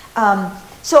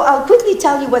 So I'll quickly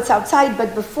tell you what's outside,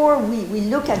 but before we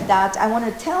look at that, I want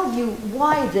to tell you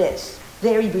why this,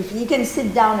 very briefly. You can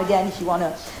sit down again if you want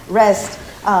to rest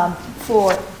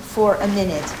for a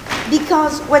minute.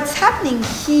 Because what's happening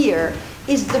here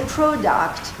is the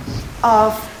product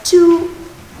of two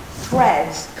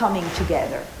threads coming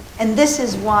together. And this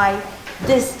is why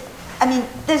there's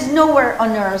nowhere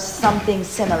on earth something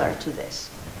similar to this.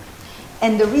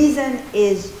 And the reason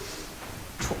is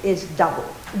double.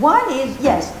 One is,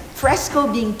 yes,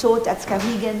 fresco being taught at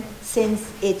Scavigen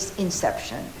since its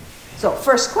inception. So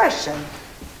first question,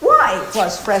 why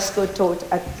was fresco taught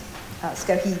at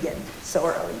Scavigen so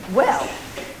early? Well,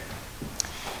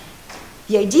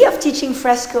 the idea of teaching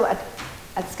fresco at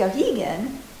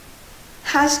Scavigen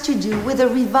has to do with a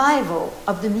revival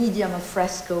of the medium of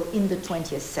fresco in the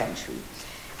 20th century.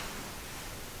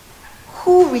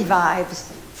 Who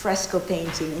revives fresco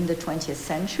painting in the 20th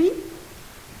century?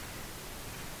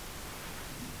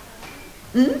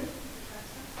 I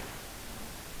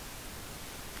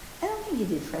don't think he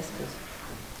did frescoes.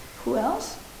 Who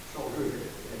else?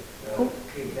 Who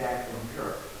came back from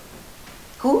Europe?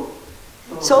 Who?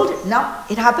 Soldier? No,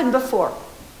 it happened before.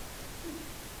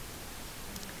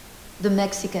 The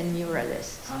Mexican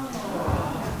muralists.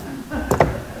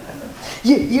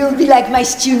 You'll be like my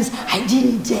students, I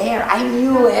didn't dare, I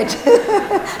knew it.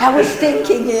 I was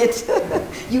thinking it.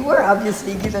 You were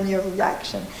obviously given your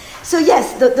reaction. So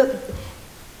yes,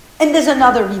 and there's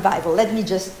another revival. Let me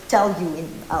just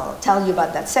I'll tell you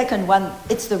about that second one.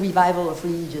 It's the revival of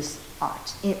religious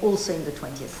art, also in the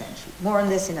 20th century. More on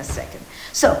this in a second.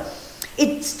 So,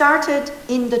 it started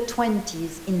in the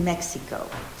 20s in Mexico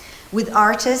with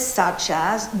artists such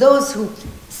as those who,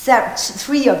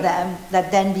 three of them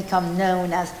that then become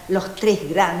known as Los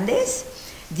Tres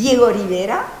Grandes, Diego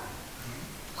Rivera,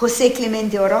 José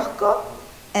Clemente Orozco,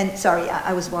 and sorry,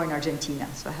 I was born in Argentina,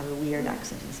 so I have a weird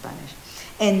accent in Spanish,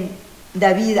 and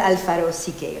David Alfaro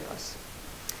Siqueiros.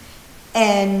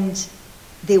 And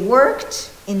they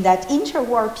worked in that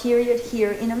interwar period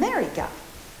here in America.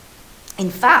 In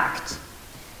fact,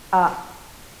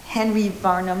 Henry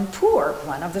Varnum Poor,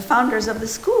 one of the founders of the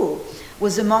school,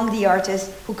 was among the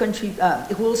artists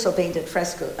who also painted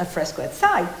a fresco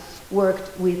outside,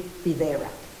 worked with Rivera.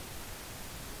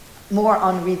 More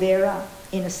on Rivera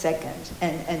in a second,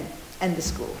 and the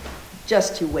school.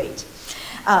 Just you wait.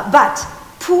 But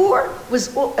Poor was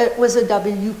a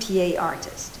WPA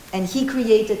artist, and he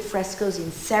created frescoes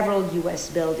in several US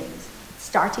buildings,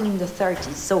 starting in the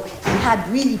 30s. So he had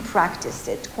really practiced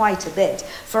it quite a bit.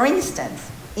 For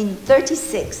instance, in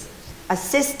 36,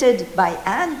 assisted by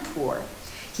Anne Poor,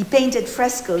 he painted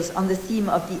frescoes on the theme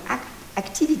of the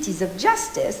activities of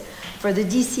justice for the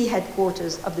DC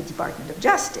headquarters of the Department of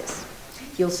Justice.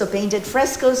 He also painted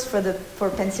frescoes for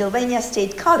Pennsylvania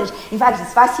State College. In fact,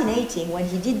 it's fascinating, when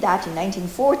he did that in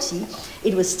 1940,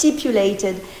 it was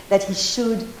stipulated that he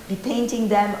should be painting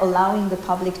them, allowing the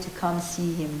public to come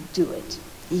see him do it.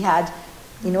 He had,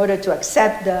 in order to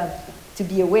accept to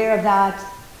be aware of that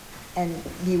and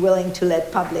be willing to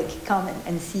let public come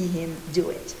and see him do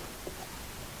it.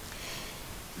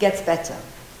 Gets better,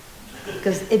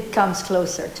 because it comes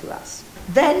closer to us.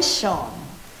 Then Sean,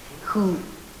 who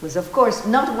was, of course,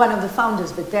 not one of the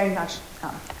founders, but very much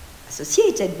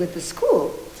associated with the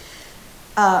school,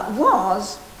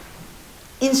 was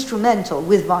instrumental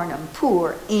with Varnum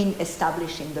Poor in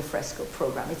establishing the fresco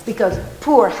program. It's because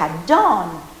Poor had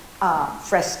done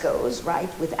frescoes, right,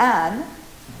 with Anne,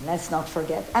 let's not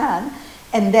forget Anne,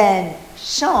 and then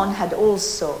Sean had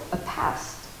also a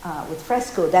past with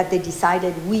fresco that they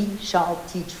decided we shall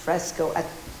teach fresco at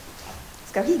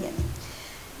Scavigen.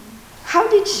 How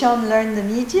did Sean learn the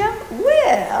medium?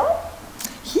 Well,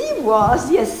 he was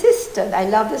the assistant. I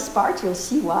love this part, you'll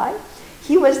see why.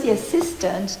 He was the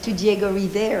assistant to Diego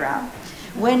Rivera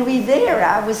when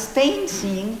Rivera was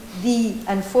painting the,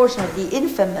 unfortunately,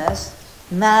 infamous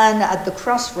Man at the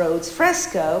Crossroads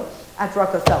fresco at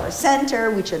Rockefeller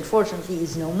Center, which unfortunately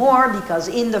is no more, because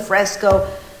in the fresco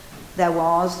there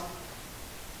was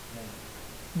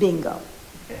bingo.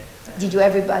 Did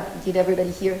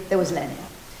everybody hear? There was Lenin.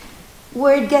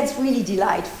 Where it gets really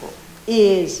delightful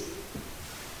is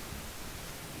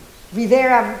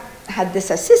Rivera had this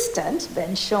assistant,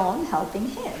 Ben Sean, helping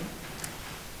him.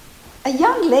 A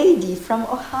young lady from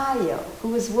Ohio who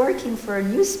was working for a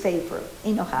newspaper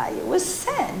in Ohio was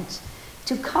sent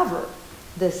to cover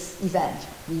this event.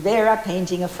 Rivera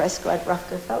painting a fresco at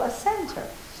Rockefeller Center.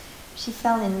 She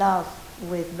fell in love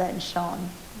with Ben Sean.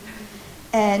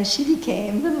 And she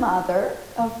became the mother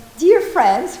of dear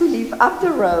friends who live up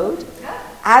the road.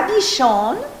 Abby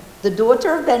Sean, the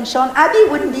daughter of Ben Sean. Abby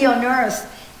wouldn't be on earth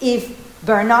if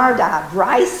Bernarda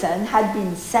Bryson had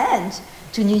been sent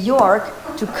to New York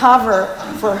to cover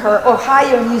for her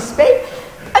Ohio newspaper.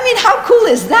 I mean, how cool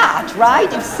is that,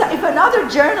 right? If another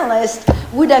journalist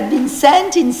would have been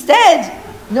sent instead,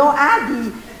 no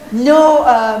Abby, No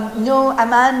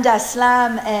Amanda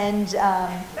Slam and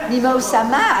Mimosa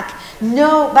Mac.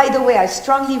 No, by the way, I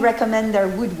strongly recommend their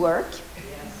woodwork.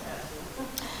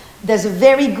 There's a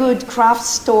very good craft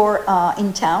store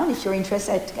in town. If you're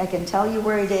interested, I can tell you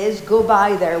where it is. Go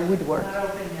buy their woodwork. Not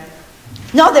open yet.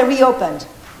 No, they're reopened.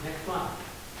 Next month.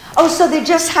 Oh, so they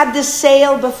just had the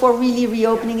sale before really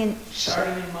reopening in...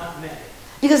 Starting in May.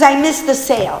 Because I missed the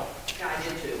sale. I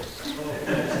did too.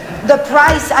 The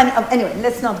price, anyway,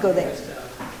 let's not go there.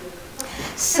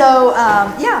 So,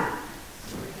 yeah.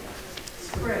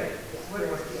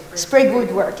 Sprague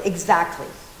Woodwork, exactly.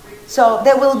 So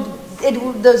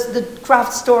the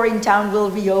craft store in town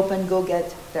will reopen, go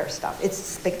get their stuff. It's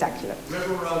spectacular.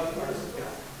 River Road.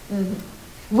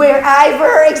 Mm-hmm. Where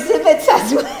Ivor exhibits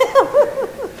as well.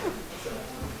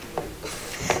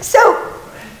 So,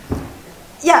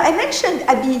 yeah, I mentioned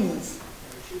Abilis.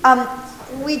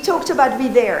 We talked about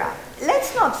Rivera.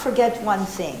 Let's not forget one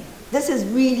thing. This is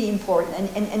really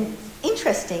important and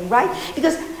interesting, right?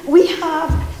 Because we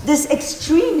have this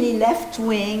extremely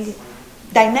left-wing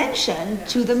dimension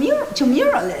to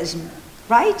muralism,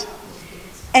 right?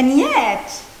 And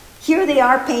yet, here they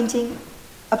are painting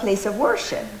a place of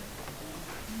worship.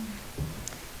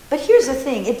 But here's the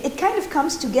thing. It kind of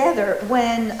comes together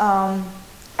when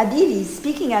Abilis,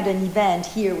 speaking at an event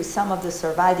here with some of the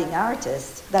surviving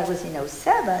artists, that was in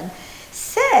 2007,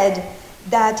 said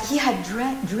that he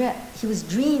was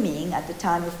dreaming at the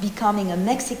time of becoming a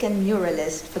Mexican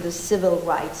muralist for the civil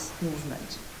rights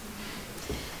movement.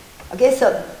 Okay,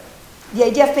 so the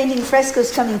idea of painting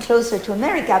frescoes coming closer to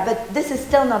America, but this is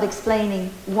still not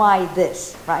explaining why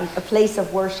this, right? A place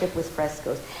of worship with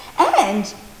frescoes.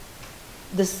 And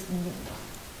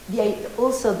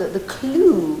also the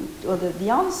clue or the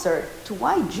answer to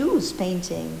why Jews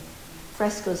painting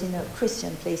frescoes in a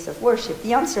Christian place of worship,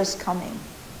 the answer is coming.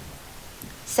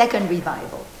 Second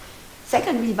revival.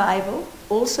 Second revival,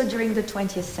 also during the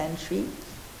 20th century,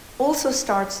 also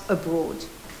starts abroad.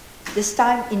 This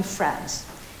time in France,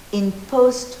 in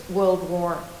post-World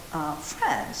War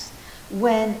France,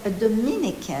 when a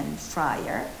Dominican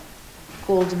friar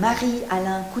called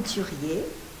Marie-Alain Couturier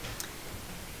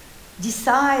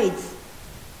decides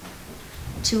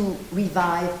to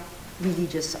revive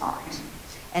religious art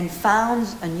and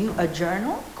founds a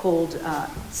journal called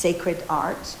Sacred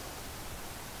Art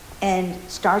and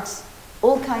starts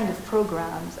all kind of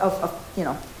programs of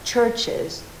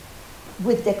churches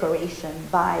with decoration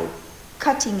by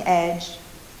cutting-edge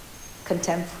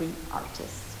contemporary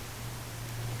artists.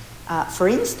 For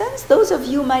instance, those of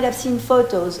you might have seen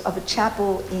photos of a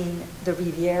chapel in the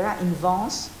Riviera in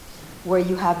Vence, where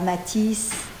you have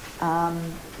Matisse,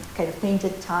 kind of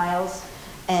painted tiles,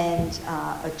 and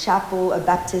a chapel, a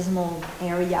baptismal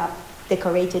area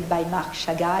decorated by Marc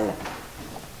Chagall,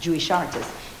 Jewish artist.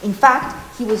 In fact,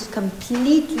 he was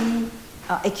completely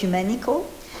ecumenical.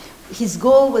 His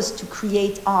goal was to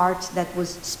create art that was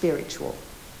spiritual.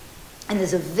 And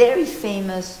there's a very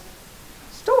famous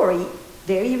story,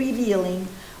 very revealing,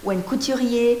 when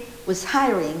Couturier was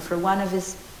hiring for one of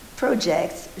his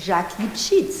projects Jacques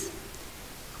Lipchitz,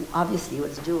 who obviously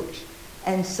was Jewish.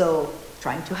 And so,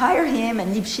 trying to hire him,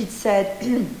 and Lipchitz said,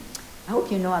 I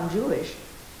hope you know I'm Jewish.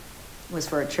 It was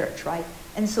for a church, right?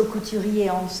 And so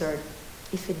Couturier answered,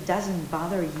 if it doesn't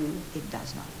bother you, it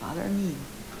does not bother me.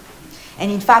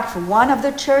 And in fact, for one of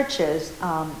the churches,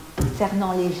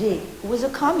 Fernand Léger, who was a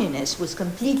communist, was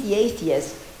completely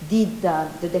atheist, did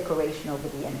the decoration over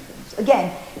the entrance.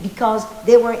 Again, because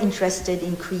they were interested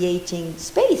in creating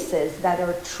spaces that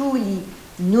are truly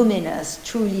numinous,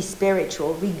 truly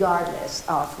spiritual, regardless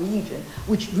of religion,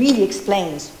 which really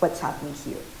explains what's happening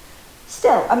here.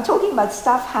 Still, I'm talking about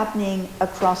stuff happening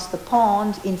across the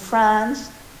pond in France.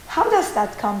 How does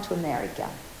that come to America?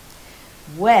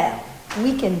 Well,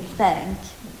 we can thank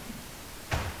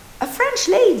a French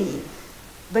lady,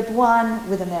 but one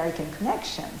with American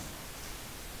connections,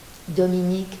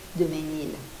 Dominique de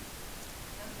Ménil.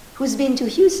 Who's been to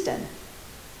Houston?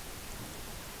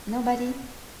 Nobody?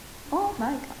 Oh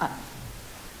my God.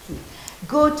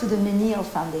 Go to the Ménil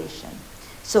Foundation.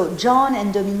 So John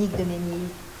and Dominique de Ménil,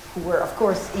 who were of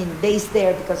course based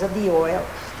there because of the oil,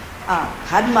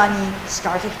 had money,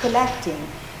 started collecting,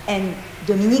 and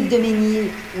Dominique de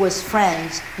Ménil was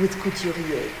friends with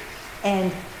Couturier.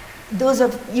 And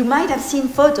you might have seen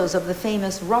photos of the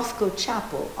famous Rothko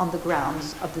Chapel on the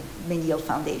grounds of the Ménil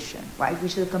Foundation, right,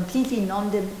 which is a completely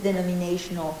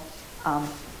non-denominational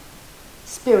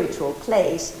spiritual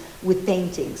place with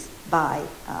paintings by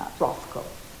Rothko.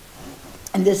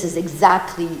 And this is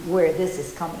exactly where this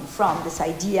is coming from, this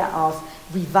idea of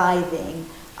reviving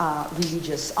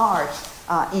religious art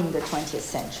in the 20th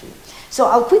century. So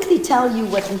I'll quickly tell you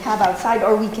what we have outside,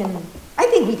 or I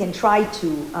think we can try to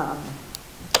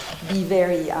be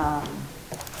very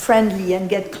friendly and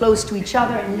get close to each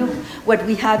other and look what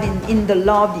we have in the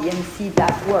lobby and see if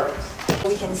that works.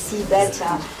 We can see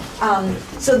better.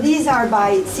 So these are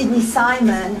by Sidney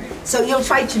Simon. So you'll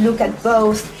try to look at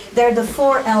both. They're the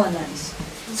 4 elements.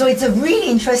 So it's a really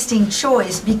interesting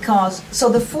choice because, so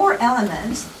the 4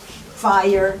 elements,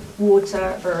 fire,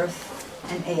 water, earth,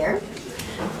 and air,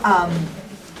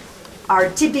 are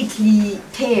typically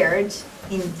paired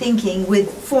in thinking with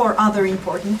 4 other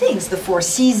important things: the 4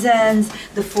 seasons,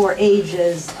 the 4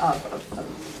 ages of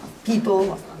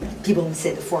people. People would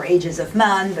say the 4 ages of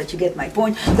man, but you get my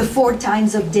point. The 4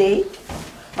 times of day,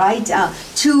 right?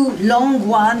 2 long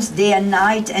ones, day and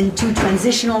night, and 2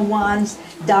 transitional ones,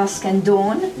 dusk and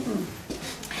dawn.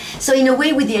 So in a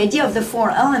way, with the idea of the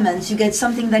 4 elements, you get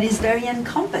something that is very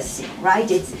encompassing, right?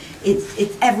 It's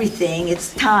everything.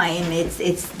 It's time.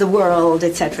 It's the world,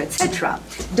 etc., etc.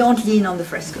 Don't lean on the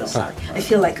frescoes. Sorry, I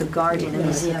feel like a guard in a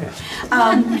museum.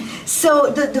 So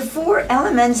the 4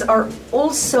 elements are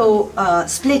also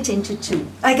split into 2.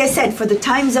 Like I said, for the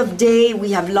times of day,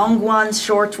 we have long ones,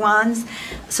 short ones.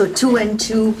 So 2 and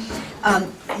 2.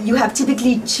 You have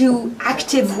typically 2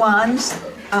 active ones.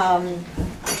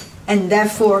 And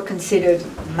therefore considered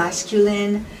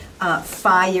masculine,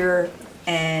 fire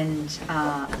and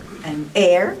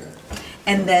air,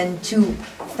 and then 2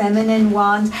 feminine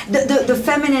ones. The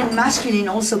feminine masculine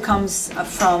also comes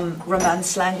from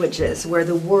Romance languages, where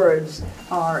the words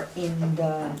are in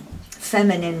the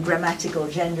feminine grammatical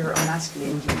gender or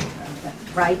masculine gender,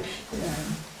 right?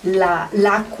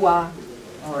 L'acqua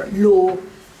or l'eau,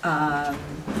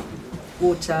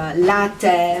 water, la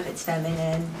terre, it's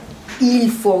feminine.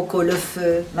 Il fuoco, le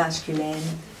feu, masculine,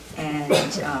 and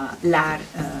l'air,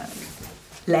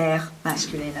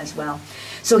 masculine as well.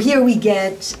 So here we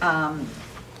get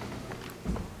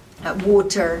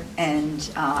water and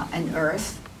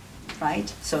earth,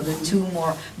 right? So the 2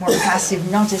 more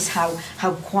passive. Notice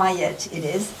how quiet it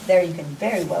is. There you can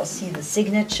very well see the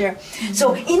signature.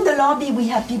 So in the lobby we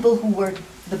have people who were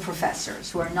the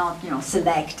professors, who are not,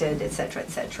 selected, etc.,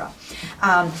 etc.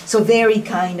 So very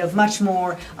kind of much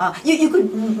more. You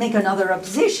could make another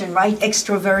opposition, right?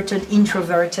 Extroverted,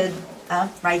 introverted,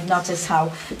 right? Notice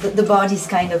how the body's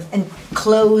kind of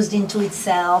enclosed into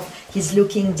itself. He's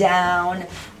looking down,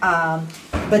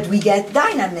 but we get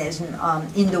dynamism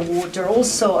in the water.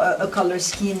 Also, a color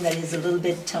scheme that is a little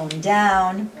bit toned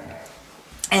down.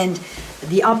 And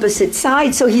the opposite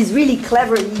side, so he's really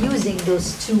cleverly using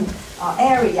those 2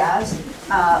 areas.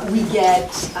 We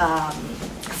get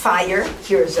fire.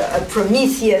 Here's a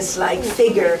Prometheus-like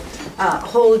figure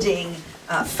holding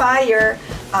fire.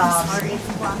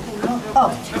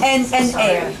 And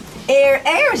air.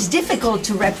 Air is difficult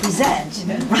to represent,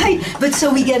 right? But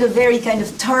so we get a very kind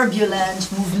of turbulent,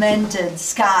 movemented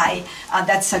sky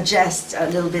that suggests a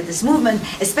little bit this movement,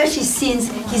 especially since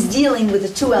he's dealing with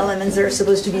the 2 elements that are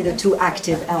supposed to be the 2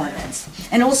 active elements.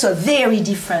 And also a very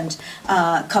different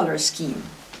color scheme.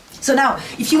 So now,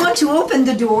 if you want to open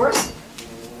the doors,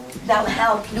 that'll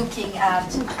help looking at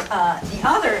the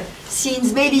other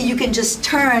scenes. Maybe you can just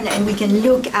turn and we can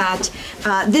look at,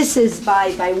 this is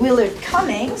by Willard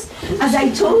Cummings. As I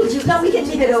told you, now we can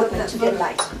leave it open to get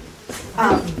light.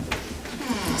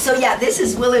 So yeah, this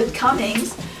is Willard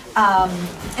Cummings.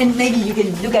 And maybe you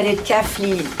can look at it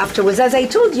carefully afterwards. As I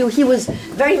told you, he was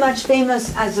very much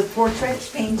famous as a portrait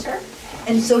painter.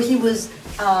 And so he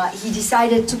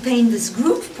decided to paint this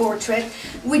group portrait,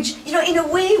 which, in a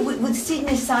way, with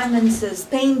Sidney Simon's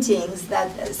paintings,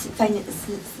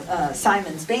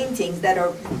 Simon's paintings that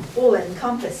are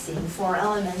all-encompassing, 4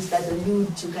 elements that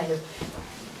allude to kind of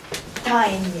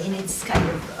time in its kind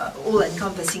of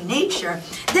all-encompassing nature.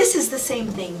 This is the same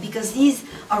thing, because these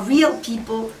are real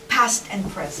people, past and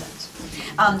present.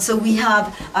 So we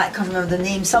have, I can't remember the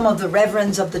name, some of the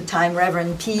reverends of the time,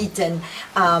 Reverend Pete, and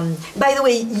by the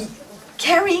way,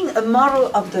 carrying a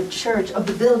model of the church, of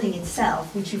the building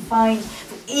itself, which you find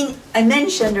in, I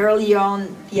mentioned earlier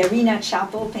on, the Arena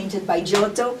Chapel painted by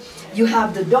Giotto. You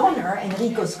have the donor,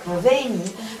 Enrico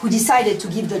Scroveni, who decided to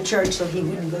give the church so he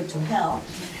wouldn't go to hell,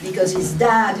 because his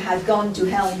dad had gone to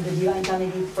hell in the Divine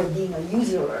Comedy for being a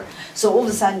usurer. So all of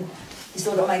a sudden, he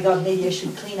thought, oh my God, maybe I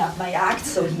should clean up my act.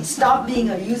 So he stopped being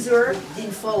a usurer,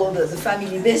 didn't follow the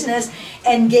family business,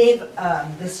 and gave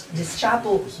this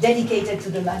chapel dedicated to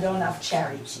the Madonna of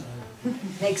Charity.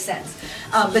 Makes sense.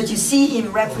 But you see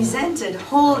him represented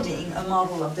holding a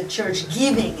model of the church,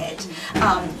 giving it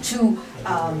to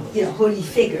holy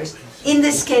figures. In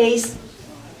this case,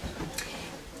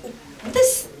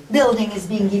 building is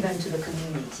being given to the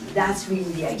community. That's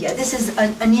really the idea. This is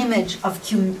an image of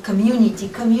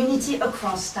community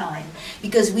across time,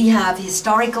 because we have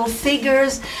historical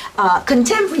figures,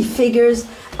 contemporary figures.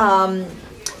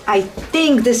 I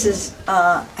think this is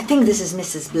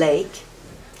Mrs. Blake.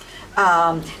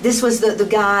 This was the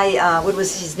guy, what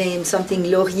was his name? Something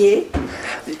Laurier?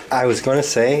 I was going to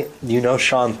say, you know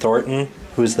Sean Thornton,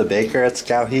 who's the baker at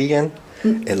Skowhegan?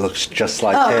 It looks just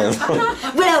like him.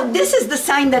 Well, this is the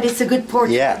sign that it's a good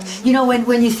portrait. Yes. You know,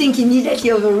 when you think immediately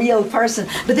of a real person.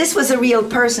 But this was a real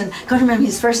person. I can't remember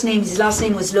his first name. His last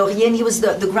name was Laurier, and he was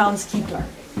the groundskeeper.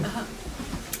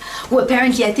 Who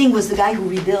apparently, I think, was the guy who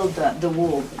rebuilt the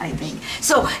wall, I think.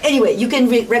 So anyway, you can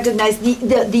recognize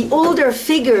the older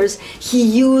figures. He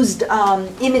used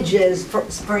images,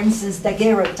 for instance,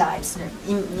 daguerreotypes,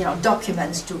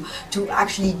 documents to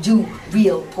actually do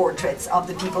real portraits of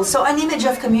the people. So an image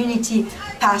of community,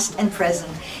 past and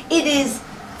present. It is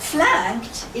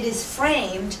flanked, it is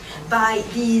framed by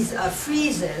these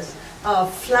friezes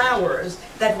of flowers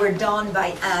that were done by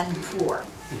Anne Poor.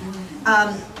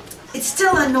 It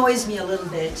still annoys me a little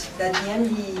bit that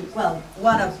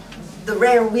one of the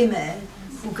rare women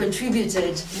who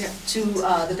contributed to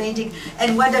the painting,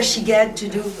 and what does she get to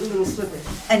do? Little slippers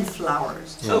and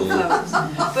flowers. Oh, flowers.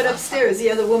 But upstairs,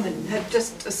 the other woman had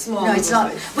just a small. No, it's not.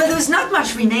 Space. Well, there was not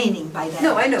much remaining by then.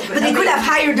 No, I know, but they could have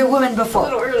hired a woman before. A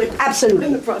little early. Absolutely.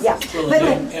 In the process. Yeah. Well, But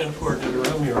and Poor did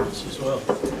her own murals as well.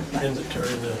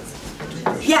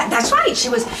 yeah, that's right. She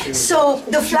was. So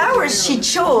the flowers she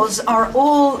chose are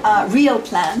all real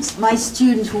plants. My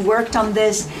student who worked on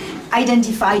this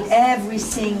identified every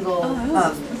single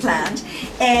plant,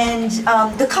 and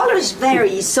the colors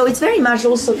vary. So it's very much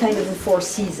also kind of the four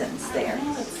seasons there.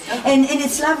 And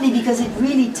it's lovely because it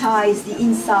really ties the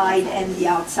inside and the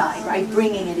outside, right?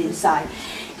 Bringing it inside.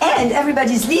 And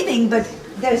everybody's leaving, but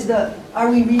there's are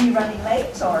we really running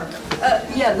late or?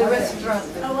 Yeah, the restaurant.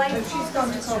 She's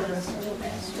going to call the restaurant.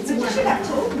 You should have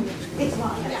told me. It's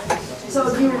one.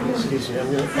 So you.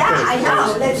 Yeah, I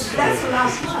know. That's the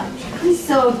last one.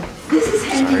 So this is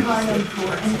Henry Harlan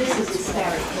Poor, and this is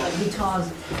hysterical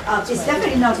because it's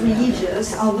definitely not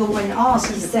religious. Although when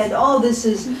asked, he said, "Oh, this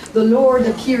is the Lord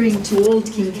appearing to old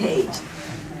Kincaid."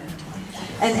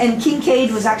 And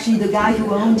Kincaid was actually the guy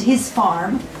who owned his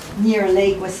farm near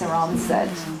Lake Wessaronsett.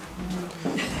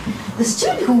 The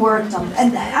student who worked on,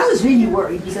 and I was really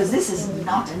worried because this is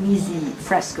not an easy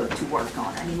fresco to work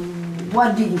on. I mean,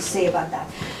 what do you say about that?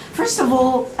 First of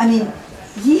all, I mean,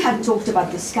 he had talked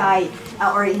about the sky,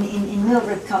 or in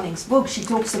Mildred Cummings' book, she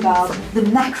talks about the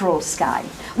mackerel sky,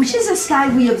 which is a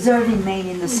sky we observe in Maine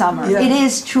in the summer. Yeah. It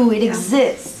is true, it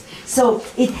exists. So,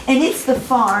 it's the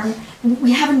farm.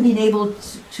 We haven't been able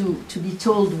to be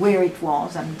told where it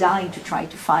was. I'm dying to try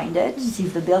to find it, see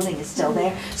if the building is still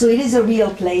there. So it is a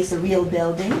real place, a real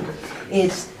building.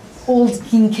 It's old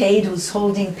Kincaid who's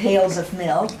holding pails of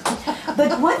milk.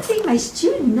 But one thing my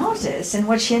student noticed, and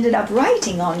what she ended up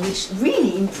writing on, which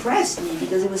really impressed me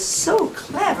because it was so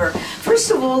clever.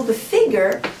 First of all, the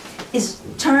figure is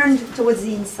turned towards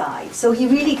the inside. So he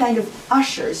really kind of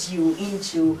ushers you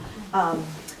into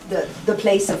the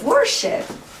place of worship.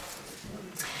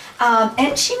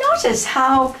 And she noticed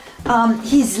how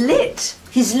he's lit.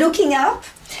 He's looking up,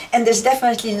 and there's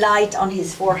definitely light on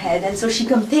his forehead. And so she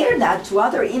compared that to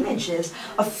other images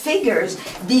of figures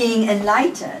being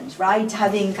enlightened, right?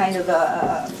 Having kind of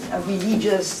a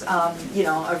religious,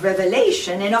 a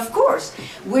revelation. And of course,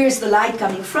 where's the light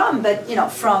coming from? But,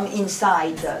 from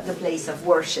inside the place of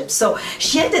worship. So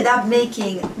she ended up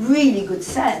making really good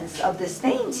sense of this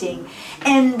painting.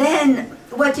 And then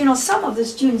what some of the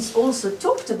students also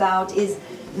talked about is,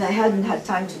 and I hadn't had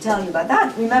time to tell you about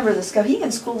that. Remember, the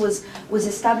Skowhegan School was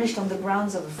established on the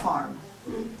grounds of a farm.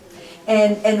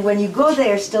 And when you go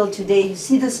there still today, you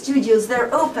see the studios,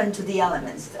 they're open to the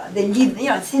elements. They leave,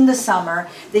 it's in the summer,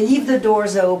 they leave the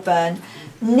doors open.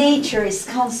 Nature is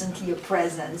constantly a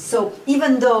presence. So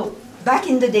even though back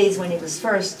in the days when it was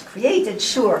first created,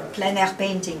 sure, plein air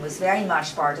painting was very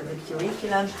much part of the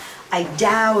curriculum. I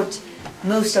doubt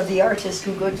most of the artists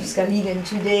who go to Skowhegan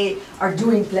today are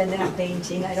doing plein air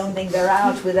painting. I don't think they're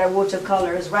out with their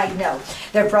watercolors right now.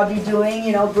 They're probably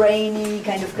doing, brainy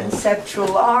kind of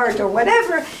conceptual art or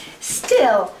whatever.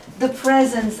 Still, the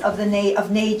presence of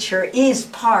nature is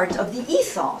part of the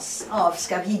ethos of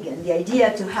Skowhegan. The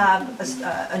idea to have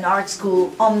an art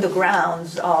school on the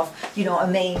grounds of, a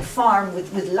main farm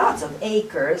with lots of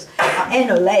acres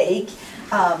and a lake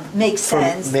makes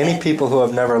sense. For many people who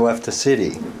have never left the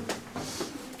city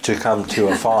to come to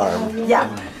a farm. Yeah.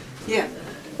 Yeah.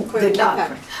 Good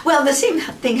luck. Well, the same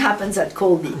thing happens at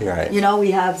Colby. Right. You know,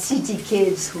 we have city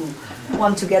kids who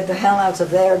want to get the hell out of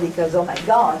there because, oh my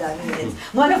God, I mean, it's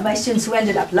one of my students who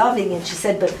ended up loving it, she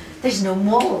said, but there's no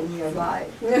mall nearby.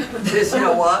 There's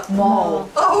no what? Mall.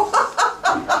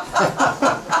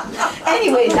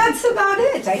 Anyway, that's about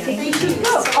it. I think we should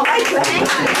go. All right, well,